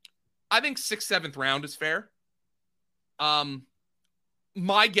 I think 6th, 7th round is fair.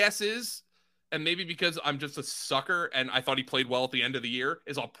 My guess is, and maybe because I'm just a sucker and I thought he played well at the end of the year,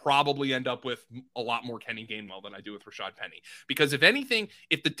 is I'll probably end up with a lot more Kenny Gainwell than I do with Rashad Penny. Because if anything,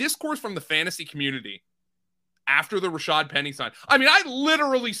 if the discourse from the fantasy community after the Rashad Penny sign, I mean, I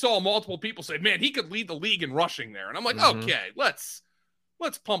literally saw multiple people say, man, he could lead the league in rushing there. And I'm like, okay, let's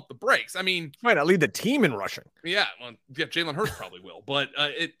pump the brakes. I mean, might not lead the team in rushing. Yeah. Well, yeah, Jalen Hurts probably will, but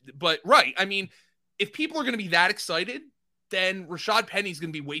right. I mean, if people are going to be that excited, then Rashad Penny's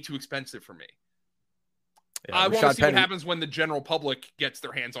going to be way too expensive for me. Yeah, I want to see what happens when the general public gets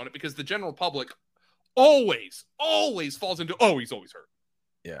their hands on it, because the general public always falls into, oh, he's always hurt.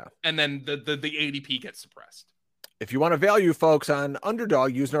 Yeah. And then the ADP gets suppressed. If you want to value, folks, on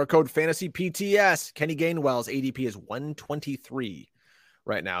Underdog using our code FANTASYPTS, Kenny Gainwell's ADP is 123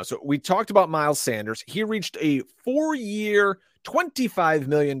 right now. So we talked about Miles Sanders. He reached a 4-year, $25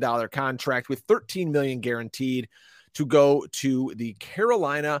 million contract with $13 million guaranteed to go to the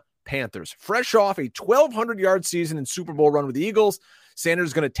Carolina Panthers. Fresh off a 1,200-yard season and Super Bowl run with the Eagles, Sanders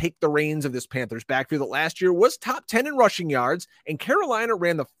is going to take the reins of this Panthers backfield that last year was top 10 in rushing yards, and Carolina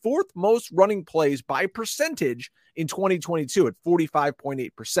ran the fourth most running plays by percentage in 2022 at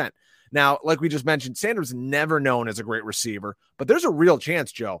 45.8%. Now, like we just mentioned, Sanders never known as a great receiver, but there's a real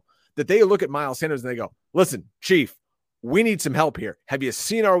chance, Joe, that they look at Miles Sanders and they go, listen, Chief, we need some help here. Have you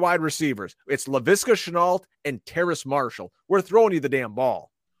seen our wide receivers? It's Laviska Shenault and Terrace Marshall. We're throwing you the damn ball.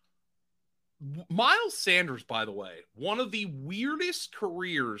 Miles Sanders, by the way, one of the weirdest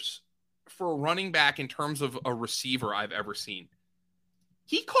careers for a running back in terms of a receiver I've ever seen.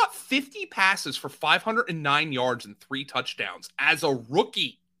 He caught 50 passes for 509 yards and 3 touchdowns as a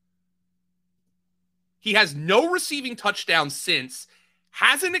rookie. He has no receiving touchdowns since,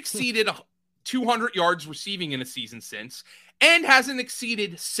 hasn't exceeded 200 yards receiving in a season since, and hasn't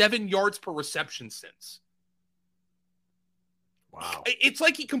exceeded 7 yards per reception since. Wow. It's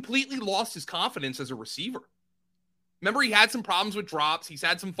like he completely lost his confidence as a receiver. Remember, he had some problems with drops. He's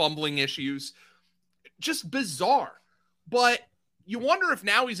had some fumbling issues. Just bizarre. But you wonder if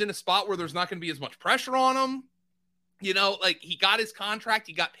now he's in a spot where there's not going to be as much pressure on him. You know, like he got his contract,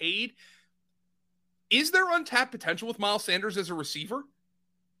 he got paid. Is there untapped potential with Miles Sanders as a receiver?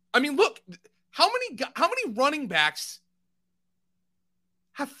 I mean, look, how many running backs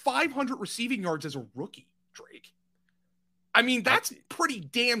have 500 receiving yards as a rookie, Drake? I mean, that's pretty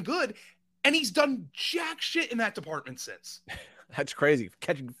damn good. And he's done jack shit in that department since. That's crazy.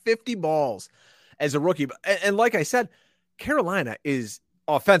 Catching 50 balls as a rookie. And like I said, Carolina is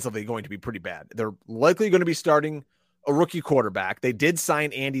offensively going to be pretty bad. They're likely going to be starting a rookie quarterback. They did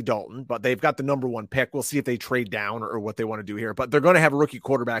sign Andy Dalton, but they've got the number 1 pick. We'll see if they trade down or what they want to do here. But they're going to have a rookie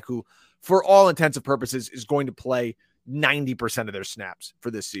quarterback who, for all intents and purposes, is going to play 90% of their snaps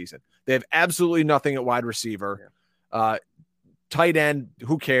for this season. They have absolutely nothing at wide receiver. Tight end,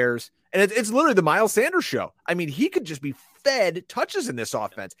 who cares? And it's literally the Miles Sanders show. I mean, he could just be fed touches in this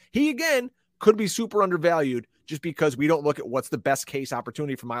offense. He, again, could be super undervalued just because we don't look at what's the best case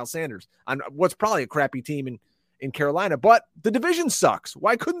opportunity for Miles Sanders on what's probably a crappy team in Carolina. But the division sucks.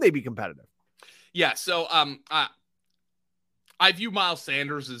 Why couldn't they be competitive? Yeah, so I view Miles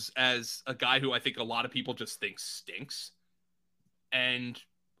Sanders as a guy who I think a lot of people just think stinks. And,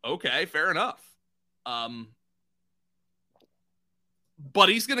 okay, fair enough. But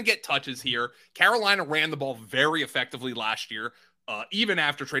he's going to get touches here. Carolina ran the ball very effectively last year, even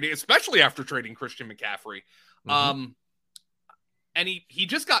after trading, especially after trading Christian McCaffrey. Mm-hmm. And he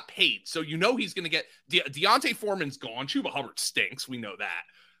just got paid. So you know he's going to get Deontay Foreman's gone. Chuba Hubbard stinks. We know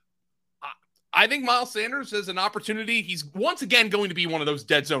that. I think Miles Sanders has an opportunity. He's once again going to be one of those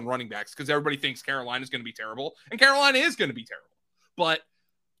dead zone running backs because everybody thinks Carolina is going to be terrible. And Carolina is going to be terrible. But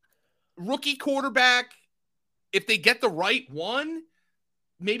rookie quarterback, if they get the right one,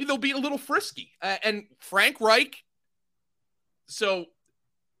 maybe they'll be a little frisky. And Frank Reich, so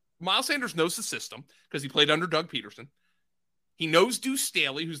Miles Sanders knows the system because he played under Doug Peterson. He knows Deuce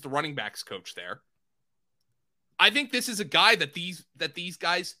Staley, who's the running backs coach there. I think this is a guy that these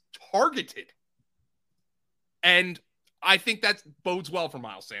guys targeted. And I think that bodes well for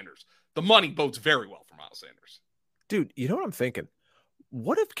Miles Sanders. The money bodes very well for Miles Sanders. Dude, you know what I'm thinking?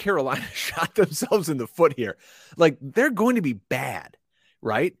 What if Carolina shot themselves in the foot here? Like, they're going to be bad.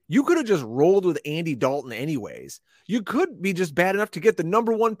 Right? You could have just rolled with Andy Dalton anyways. You could be just bad enough to get the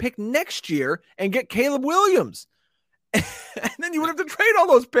number 1 pick next year and get Caleb Williams. And then you would have to trade all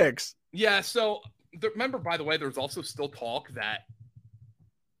those picks. Yeah, so remember, by the way, there's also still talk that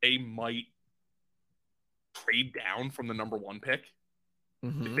they might trade down from the number 1 pick.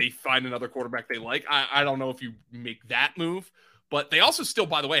 Mm-hmm. If they find another quarterback they like. I don't know if you make that move, but they also still,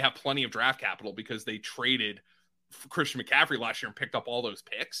 by the way, have plenty of draft capital because they traded Christian McCaffrey last year and picked up all those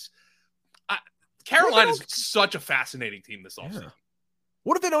picks. Carolina is such a fascinating team this offseason. Yeah.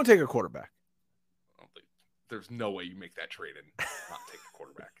 What if they don't take a quarterback? There's no way you make that trade and not take a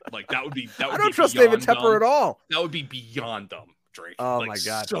quarterback. Like that would be. I don't trust David Tepper at all. That would be beyond dumb, Drake. Oh like, my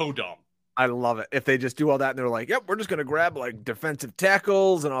god, so dumb. I love it. If they just do all that and they're like, "Yep, we're just going to grab like defensive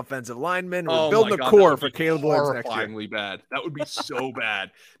tackles and offensive linemen. We're building a core for Caleb Williams next year." Horrifyingly bad. That would be so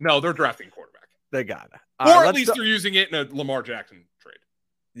bad. No, they're drafting quarterback. They got it. Or at least they're using it in a Lamar Jackson trade.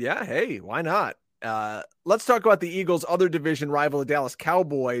 Yeah, hey, why not? Let's talk about the Eagles' other division rival, the Dallas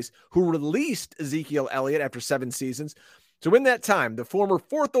Cowboys, who released Ezekiel Elliott after 7 seasons. So in that time, the former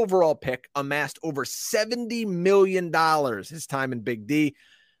 4th overall pick amassed over $70 million his time in Big D.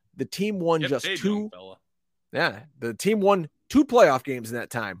 The team won just 2. The team won 2 playoff games in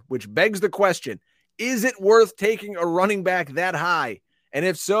that time, which begs the question, is it worth taking a running back that high? And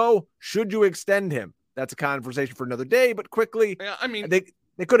if so, should you extend him? That's a conversation for another day, but quickly, yeah, I mean,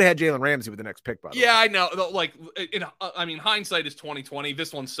 they They could have had Jalen Ramsey with the next pick, by the way. Yeah, I know. Like, I mean, hindsight is 2020.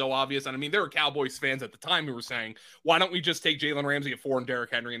 This one's so obvious. And I mean, there were Cowboys fans at the time who were saying, why don't we just take Jalen Ramsey at 4 and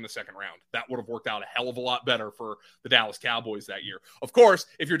Derrick Henry in the second round? That would have worked out a hell of a lot better for the Dallas Cowboys that year. Of course,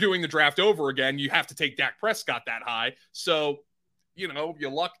 if you're doing the draft over again, you have to take Dak Prescott that high. So, you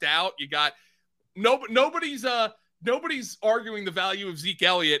lucked out. You got nobody's arguing the value of Zeke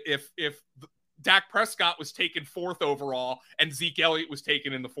Elliott if Dak Prescott was taken 4th overall and Zeke Elliott was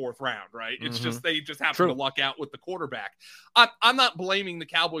taken in the 4th round, right? It's just they just happen to luck out with the quarterback. I'm not blaming the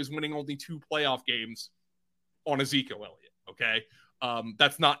Cowboys winning only 2 playoff games on Ezekiel Elliott, okay?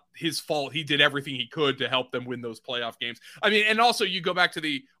 That's not his fault. He did everything he could to help them win those playoff games. I mean, and also you go back to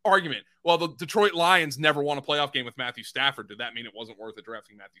the argument, well, the Detroit Lions never won a playoff game with Matthew Stafford. Did that mean it wasn't worth it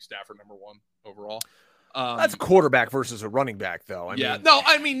drafting Matthew Stafford number 1 overall? That's quarterback versus a running back, though. I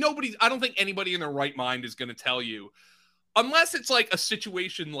mean, I don't think anybody in their right mind is going to tell you, unless it's like a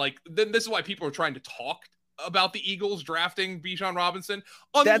situation like, then this is why people are trying to talk about the Eagles drafting Bijan Robinson.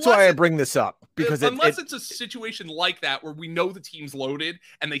 That's why I bring this up, because unless it's a situation like that where we know the team's loaded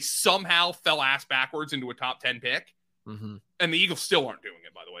and they somehow fell ass backwards into a top 10 pick, and the Eagles still aren't doing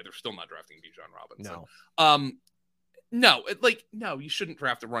it, by the way. They're still not drafting Bijan Robinson. No, you shouldn't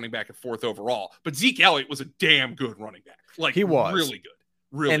draft a running back at 4th overall. But Zeke Elliott was a damn good running back. Like, he was really good,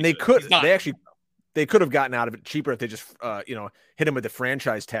 really. And they could have gotten out of it cheaper if they just hit him with the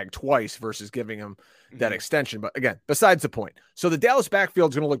franchise tag twice versus giving him that extension. But again, besides the point. So the Dallas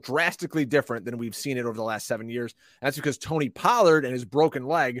backfield is going to look drastically different than we've seen it over the last 7 years. That's because Tony Pollard and his broken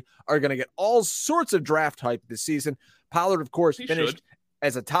leg are going to get all sorts of draft hype this season. Pollard, of course, finished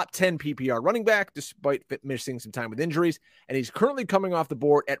as a top 10 PPR running back, despite missing some time with injuries. And he's currently coming off the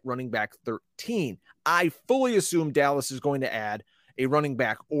board at running back 13. I fully assume Dallas is going to add a running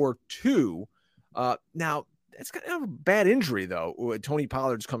back or 2. Now, that's kind of a bad injury, though. Tony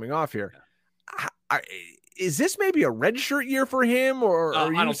Pollard's coming off here. Is this maybe a redshirt year for him, or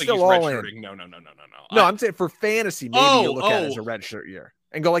are you I don't still think he's all redshirting. In? No, I'm saying for fantasy, maybe you look at it as a redshirt year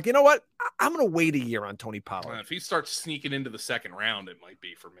and go like, you know what? I'm going to wait a year on Tony Pollard. If he starts sneaking into the second round, it might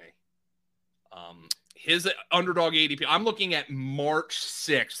be for me. His underdog ADP, I'm looking at March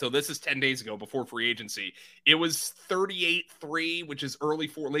 6th. So this is 10 days ago before free agency. It was 38.3, which is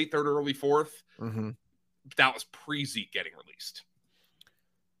late third, early fourth. That was pre-Zeke getting released.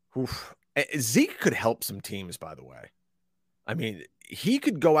 Oof. Zeke could help some teams, by the way. I mean, he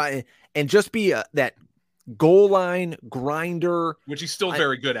could go out and just be that goal line grinder. Which he's still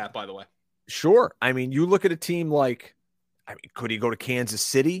very good at, by the way. Sure. I mean, you look at a team like, could he go to Kansas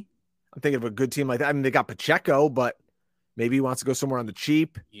City? I'm thinking of a good team like that. I mean, they got Pacheco, but maybe he wants to go somewhere on the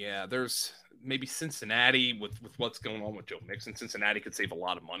cheap. Yeah, there's maybe Cincinnati with what's going on with Joe Mixon. Cincinnati could save a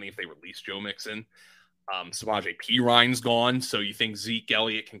lot of money if they release Joe Mixon. Samaje Perine's gone, so you think Zeke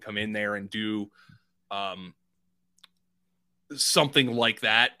Elliott can come in there and do something like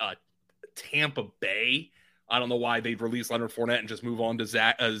that. Tampa Bay, I don't know why they'd release Leonard Fournette and just move on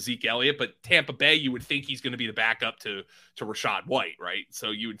to Zeke Elliott, but Tampa Bay, you would think he's going to be the backup to Rachaad White, right?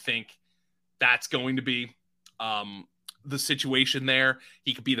 So you would think that's going to be the situation there.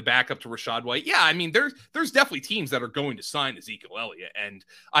 He could be the backup to Rachaad White. Yeah, I mean, there's definitely teams that are going to sign Ezekiel Elliott, and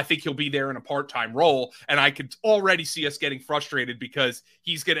I think he'll be there in a part-time role, and I could already see us getting frustrated because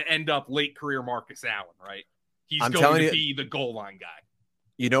he's going to end up late career Marcus Allen, right? He's going to be the goal line guy.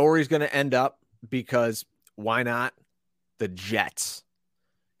 You know where he's going to end up? Because why not? The Jets.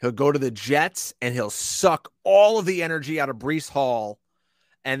 He'll go to the Jets, and he'll suck all of the energy out of Breece Hall.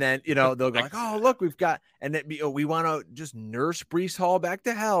 And then, they'll go like, oh, look, we've got, and then we want to just nurse Breece Hall back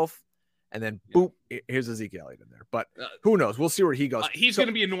to health. And then, boop, here's Ezekiel Elliott in there. But who knows? We'll see where he goes. He's going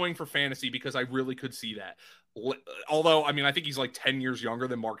to be annoying for fantasy because I really could see that. Although, I mean, I think he's like 10 years younger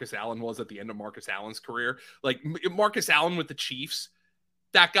than Marcus Allen was at the end of Marcus Allen's career. Like, Marcus Allen with the Chiefs,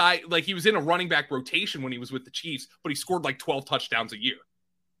 that guy, like, he was in a running back rotation when he was with the Chiefs, but he scored like 12 touchdowns a year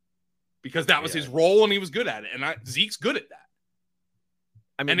because that was his role and he was good at it. And Zeke's good at that.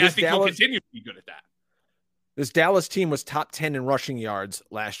 I mean, and I think he'll continue to be good at that. This Dallas team was top 10 in rushing yards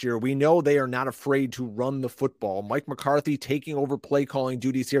last year. We know they are not afraid to run the football. Mike McCarthy taking over play calling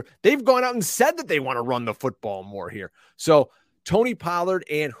duties here. They've gone out and said that they want to run the football more here. So Tony Pollard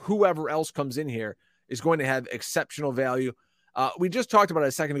and whoever else comes in here is going to have exceptional value. We just talked about it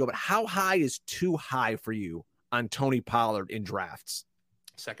a second ago, but how high is too high for you on Tony Pollard in drafts?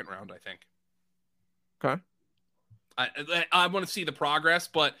 Second round, I think. Okay. I want to see the progress,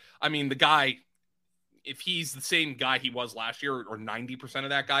 but I mean, the guy, if he's the same guy he was last year, or 90% of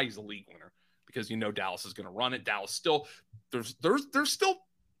that guy, he's a league winner because Dallas is going to run it. Dallas still, there's still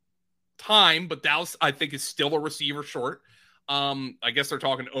time, but Dallas, I think, is still a receiver short. I guess they're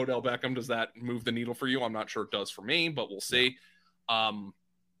talking Odell Beckham. Does that move the needle for you? I'm not sure it does for me, but we'll see.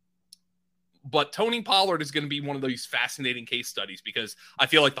 But Tony Pollard is going to be one of these fascinating case studies because I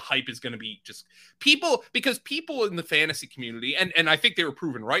feel like the hype is going to be just people in the fantasy community, and I think they were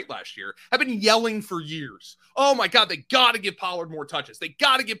proven right last year, have been yelling for years. Oh my God, they got to give Pollard more touches. They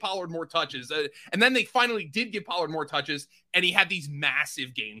got to give Pollard more touches. And then they finally did give Pollard more touches, and he had these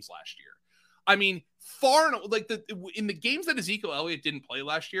massive games last year. I mean, in the games that Ezekiel Elliott didn't play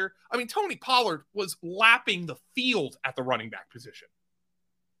last year, I mean, Tony Pollard was lapping the field at the running back position.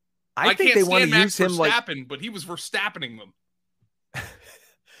 I think they want to use him but he was Verstappening them.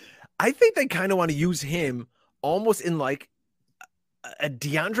 I think they kind of want to use him almost in like a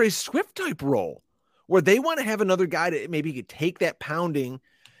DeAndre Swift type role, where they want to have another guy that maybe could take that pounding,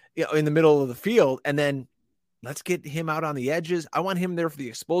 in the middle of the field, and then let's get him out on the edges. I want him there for the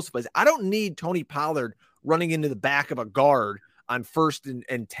explosive plays. I don't need Tony Pollard running into the back of a guard on 1st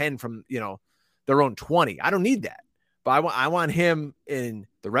and 10 from their own 20. I don't need that. But I want him in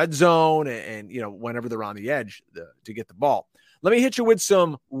the red zone and whenever they're on the edge to get the ball. Let me hit you with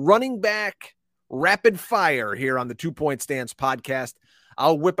some running back rapid fire here on the 2 Point Stance podcast.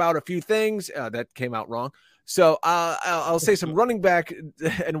 I'll whip out a few things. That came out wrong. So I'll say some running back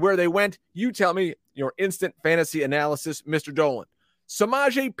and where they went. You tell me your instant fantasy analysis, Mr. Dolan.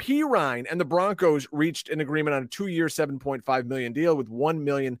 Samaje Perine and the Broncos reached an agreement on a 2-year, $7.5 million deal with $1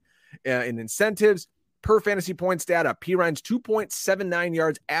 million in incentives. Per Fantasy Points data, Perine's 2.79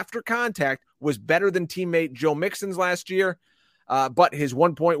 yards after contact was better than teammate Joe Mixon's last year, but his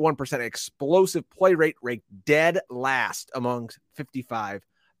 1.1% explosive play rate ranked dead last among 55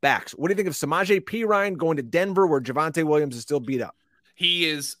 backs. What do you think of Samaje Perine going to Denver where Javonte Williams is still beat up? He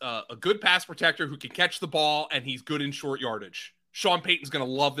is a good pass protector who can catch the ball, and he's good in short yardage. Sean Payton's going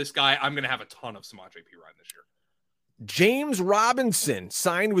to love this guy. I'm going to have a ton of Samaje Perine this year. James Robinson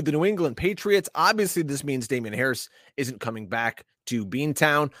signed with the New England Patriots. Obviously, this means Damian Harris isn't coming back to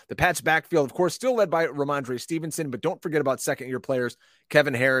Beantown. The Pats' backfield, of course, still led by Ramondre Stevenson, but don't forget about second-year players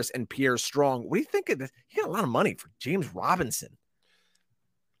Kevin Harris and Pierre Strong. What do you think of this? He got a lot of money for James Robinson.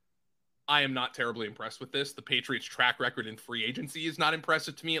 I am not terribly impressed with this. The Patriots' track record in free agency is not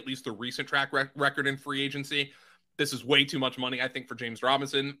impressive to me, at least the recent track record in free agency. This is way too much money, I think, for James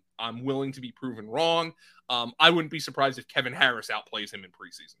Robinson. I'm willing to be proven wrong. I wouldn't be surprised if Kevin Harris outplays him in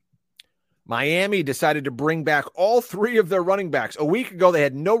preseason. Miami decided to bring back all 3 of their running backs. A week ago, they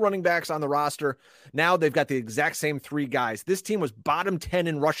had no running backs on the roster. Now they've got the exact same 3 guys. This team was bottom 10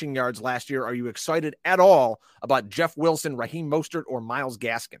 in rushing yards last year. Are you excited at all about Jeff Wilson, Raheem Mostert, or Myles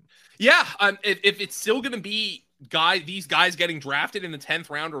Gaskin? Yeah, if it's still going to be these guys getting drafted in the 10th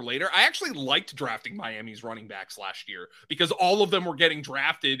round or later, I actually liked drafting Miami's running backs last year because all of them were getting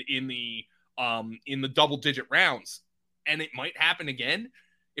drafted in the double-digit rounds, and it might happen again.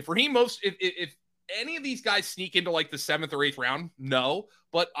 If any of these guys sneak into like the 7th or 8th round, no,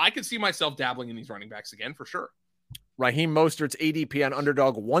 but I could see myself dabbling in these running backs again for sure. Raheem Mostert's ADP on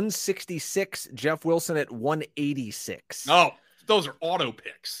Underdog 166, Jeff Wilson at 186. Oh, those are auto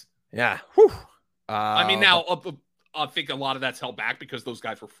picks. Yeah. Whew. I mean, now I think a lot of that's held back because those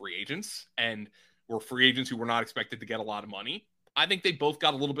guys were free agents and were free agents who were not expected to get a lot of money. I think they both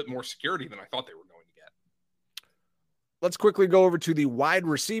got a little bit more security than I thought they were going to get. Let's quickly go over to the wide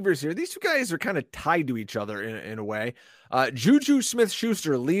receivers here. These 2 guys are kind of tied to each other in a way. Juju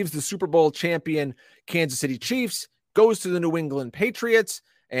Smith-Schuster leaves the Super Bowl champion Kansas City Chiefs, goes to the New England Patriots,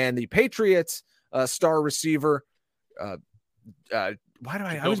 and the Patriots star receiver, why do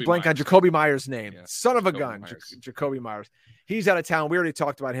I always blank on Jacoby Myers' name? Yeah, son of a gun, Jacoby Myers. He's out of town. We already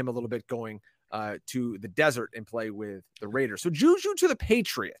talked about him a little bit going to the desert and play with the Raiders. So Juju to the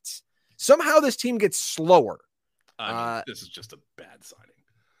Patriots. Somehow this team gets slower. This is just a bad signing.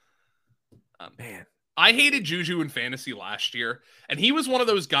 Man, I hated Juju in fantasy last year, and he was one of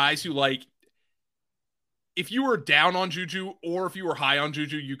those guys who, like, if you were down on Juju or if you were high on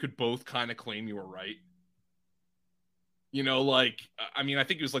Juju, you could both kind of claim you were right. I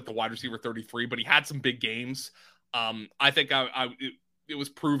think he was like the wide receiver 33, but he had some big games. I think it was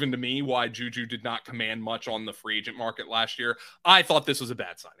proven to me why Juju did not command much on the free agent market last year. I thought this was a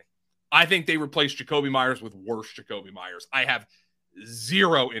bad signing. I think they replaced Jacoby Myers with worse Jacoby Myers. I have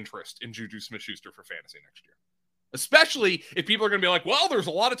zero interest in Juju Smith-Schuster for fantasy next year, especially if people are going to be like, well, there's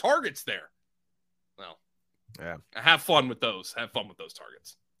a lot of targets there. Well, yeah, have fun with those. Have fun with those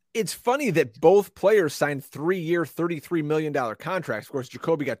targets. It's funny that both players signed 3-year, $33 million contracts. Of course,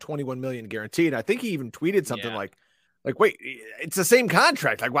 Jacoby got $21 million guaranteed. I think he even tweeted something like, wait, it's the same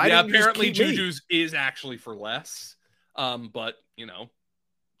contract. Like, why didn't you just keep Juju's is actually for less. But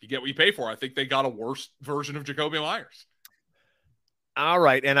you get what you pay for. I think they got a worse version of Jacoby Myers. All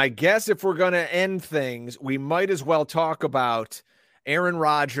right. And I guess if we're going to end things, we might as well talk about Aaron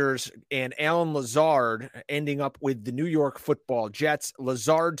Rodgers and Allen Lazard ending up with the New York Football Jets.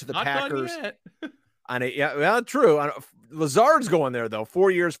 Lazard to the Not Packers. done yet. Yeah, well, true. Lazard's going there, though.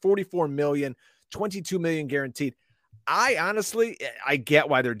 4 years, $44 million, $22 million guaranteed. I get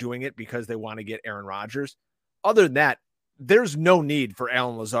why they're doing it because they want to get Aaron Rodgers. Other than that, there's no need for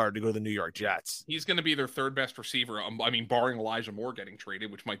Allen Lazard to go to the New York Jets. He's going to be their third best receiver. Barring Elijah Moore getting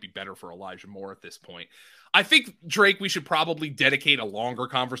traded, which might be better for Elijah Moore at this point. I think, Drake, we should probably dedicate a longer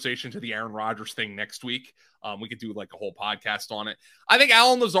conversation to the Aaron Rodgers thing next week. We could do like a whole podcast on it. I think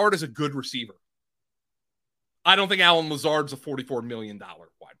Allen Lazard is a good receiver. I don't think Allen Lazard's a $44 million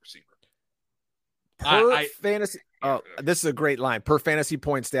wide receiver. Fantasy. Oh, this is a great line. Per Fantasy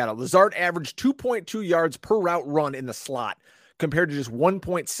Points data, Lazard averaged 2.2 yards per route run in the slot compared to just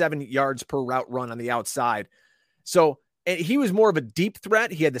 1.7 yards per route run on the outside. So, and he was more of a deep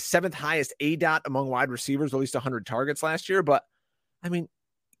threat. He had the 7th highest ADOT among wide receivers, at least 100 targets last year. But, I mean,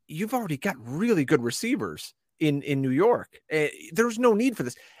 you've already got really good receivers in New York. There's no need for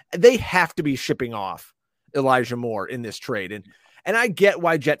this. They have to be shipping off Elijah Moore in this trade. And I get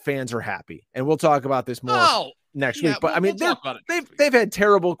why Jet fans are happy. And we'll talk about this more next week. But they've had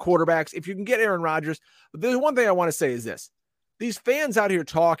terrible quarterbacks. If you can get Aaron Rodgers, there's one thing I want to say is this. These fans out here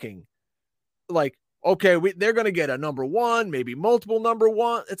talking like, okay, they're going to get a number one, maybe multiple number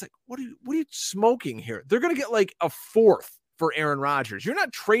one. It's like, what are you smoking here? They're going to get like a 4th for Aaron Rodgers. You're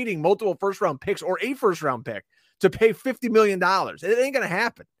not trading multiple first-round picks or a first-round pick to pay $50 million. It ain't going to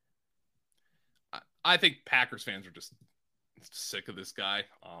happen. I think Packers fans are just sick of this guy,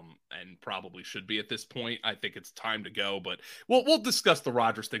 and probably should be at this point. I think it's time to go, but we'll discuss the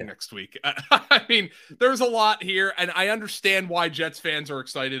Rodgers thing next week. I mean, there's a lot here, and I understand why Jets fans are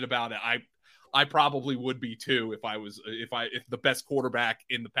excited about it. I probably would be too if the best quarterback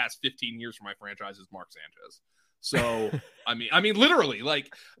in the past 15 years for my franchise is Mark Sanchez. So I mean, literally,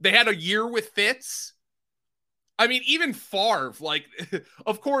 like they had a year with Fitz. I mean, even Favre, like,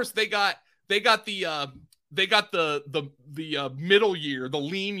 of course they got the middle year, the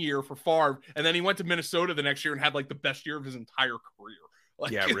lean year for Favre, and then he went to Minnesota the next year and had like the best year of his entire career.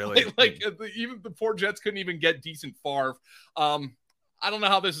 Like, yeah, really. Even the poor Jets couldn't even get decent Favre. I don't know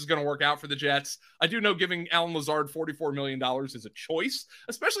how this is going to work out for the Jets. I do know giving Allen Lazard $44 million is a choice,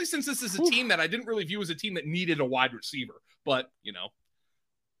 especially since this is a team that I didn't really view as a team that needed a wide receiver. But,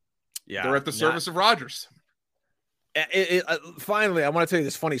 they're at the service of Rodgers. Finally, I want to tell you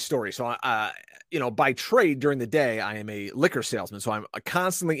this funny story. So, by trade during the day, I am a liquor salesman. So I'm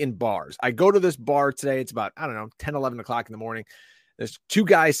constantly in bars. I go to this bar today. It's about, 10, 11 o'clock in the morning. There's 2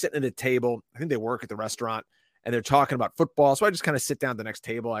 guys sitting at a table. I think they work at the restaurant, and they're talking about football. So I just kind of sit down at the next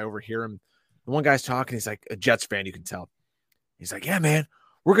table. I overhear him. The one guy's talking. He's like a Jets fan, you can tell. He's like, yeah, man,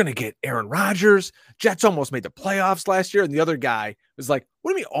 we're going to get Aaron Rodgers. Jets almost made the playoffs last year. And the other guy was like,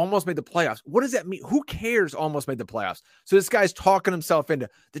 what do you mean almost made the playoffs? What does that mean? Who cares almost made the playoffs? So this guy's talking himself into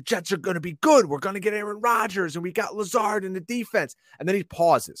the Jets are going to be good. We're going to get Aaron Rodgers, and we got Lazard in the defense. And then he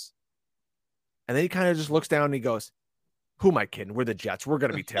pauses. And then he kind of just looks down and he goes, who am I kidding? We're the Jets. We're going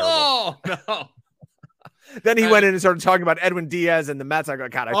to be terrible. Oh, no. Then he went in and started talking about Edwin Diaz and the Mets. I go,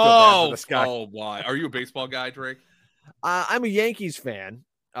 God, I feel bad for this guy. Oh, why? Are you a baseball guy, Drake? I'm a Yankees fan.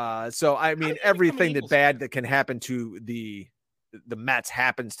 So, I mean, everything that can happen to the Mets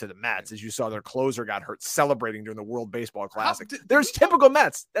happens to the Mets. As you saw, their closer got hurt celebrating during the World Baseball Classic. There's typical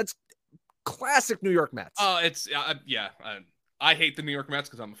Mets. That's classic New York Mets. It's I hate the New York Mets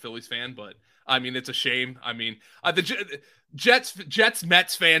because I'm a Phillies fan, but I mean, it's a shame. I mean, the Jets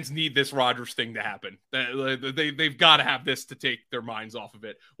Mets fans need this Rodgers thing to happen. They've got to have this to take their minds off of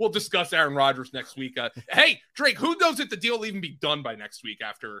it. We'll discuss Aaron Rodgers next week. Hey, Drake, who knows if the deal will even be done by next week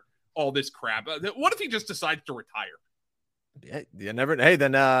after all this crap? What if he just decides to retire? Yeah, you never. Hey,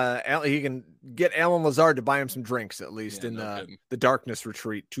 then he can get Allen Lazard to buy him some drinks, at least in the Darkness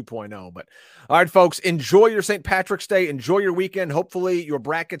Retreat 2.0. But all right, folks, enjoy your St. Patrick's Day. Enjoy your weekend. Hopefully your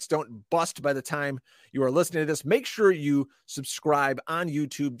brackets don't bust by the time you are listening to this. Make sure you subscribe on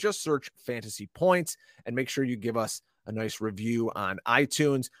YouTube. Just search Fantasy Points and make sure you give us a nice review on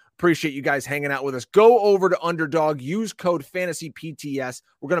iTunes. Appreciate you guys hanging out with us. Go over to Underdog. Use code FANTASYPTS.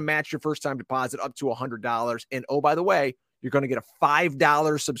 We're going to match your first time deposit up to $100. And oh, by the way, you're going to get a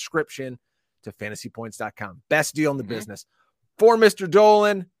 $5 subscription to fantasypoints.com. Best deal in the business. For Mr.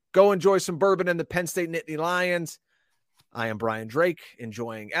 Dolan, go enjoy some bourbon in the Penn State Nittany Lions. I am Brian Drake,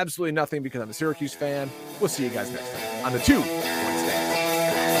 enjoying absolutely nothing because I'm a Syracuse fan. We'll see you guys next time on the 2 Point Stand.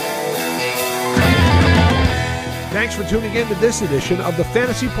 Thanks for tuning in to this edition of the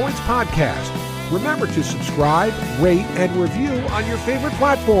Fantasy Points Podcast. Remember to subscribe, rate, and review on your favorite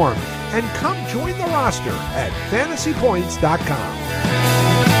platform. And come join the roster at fantasypoints.com.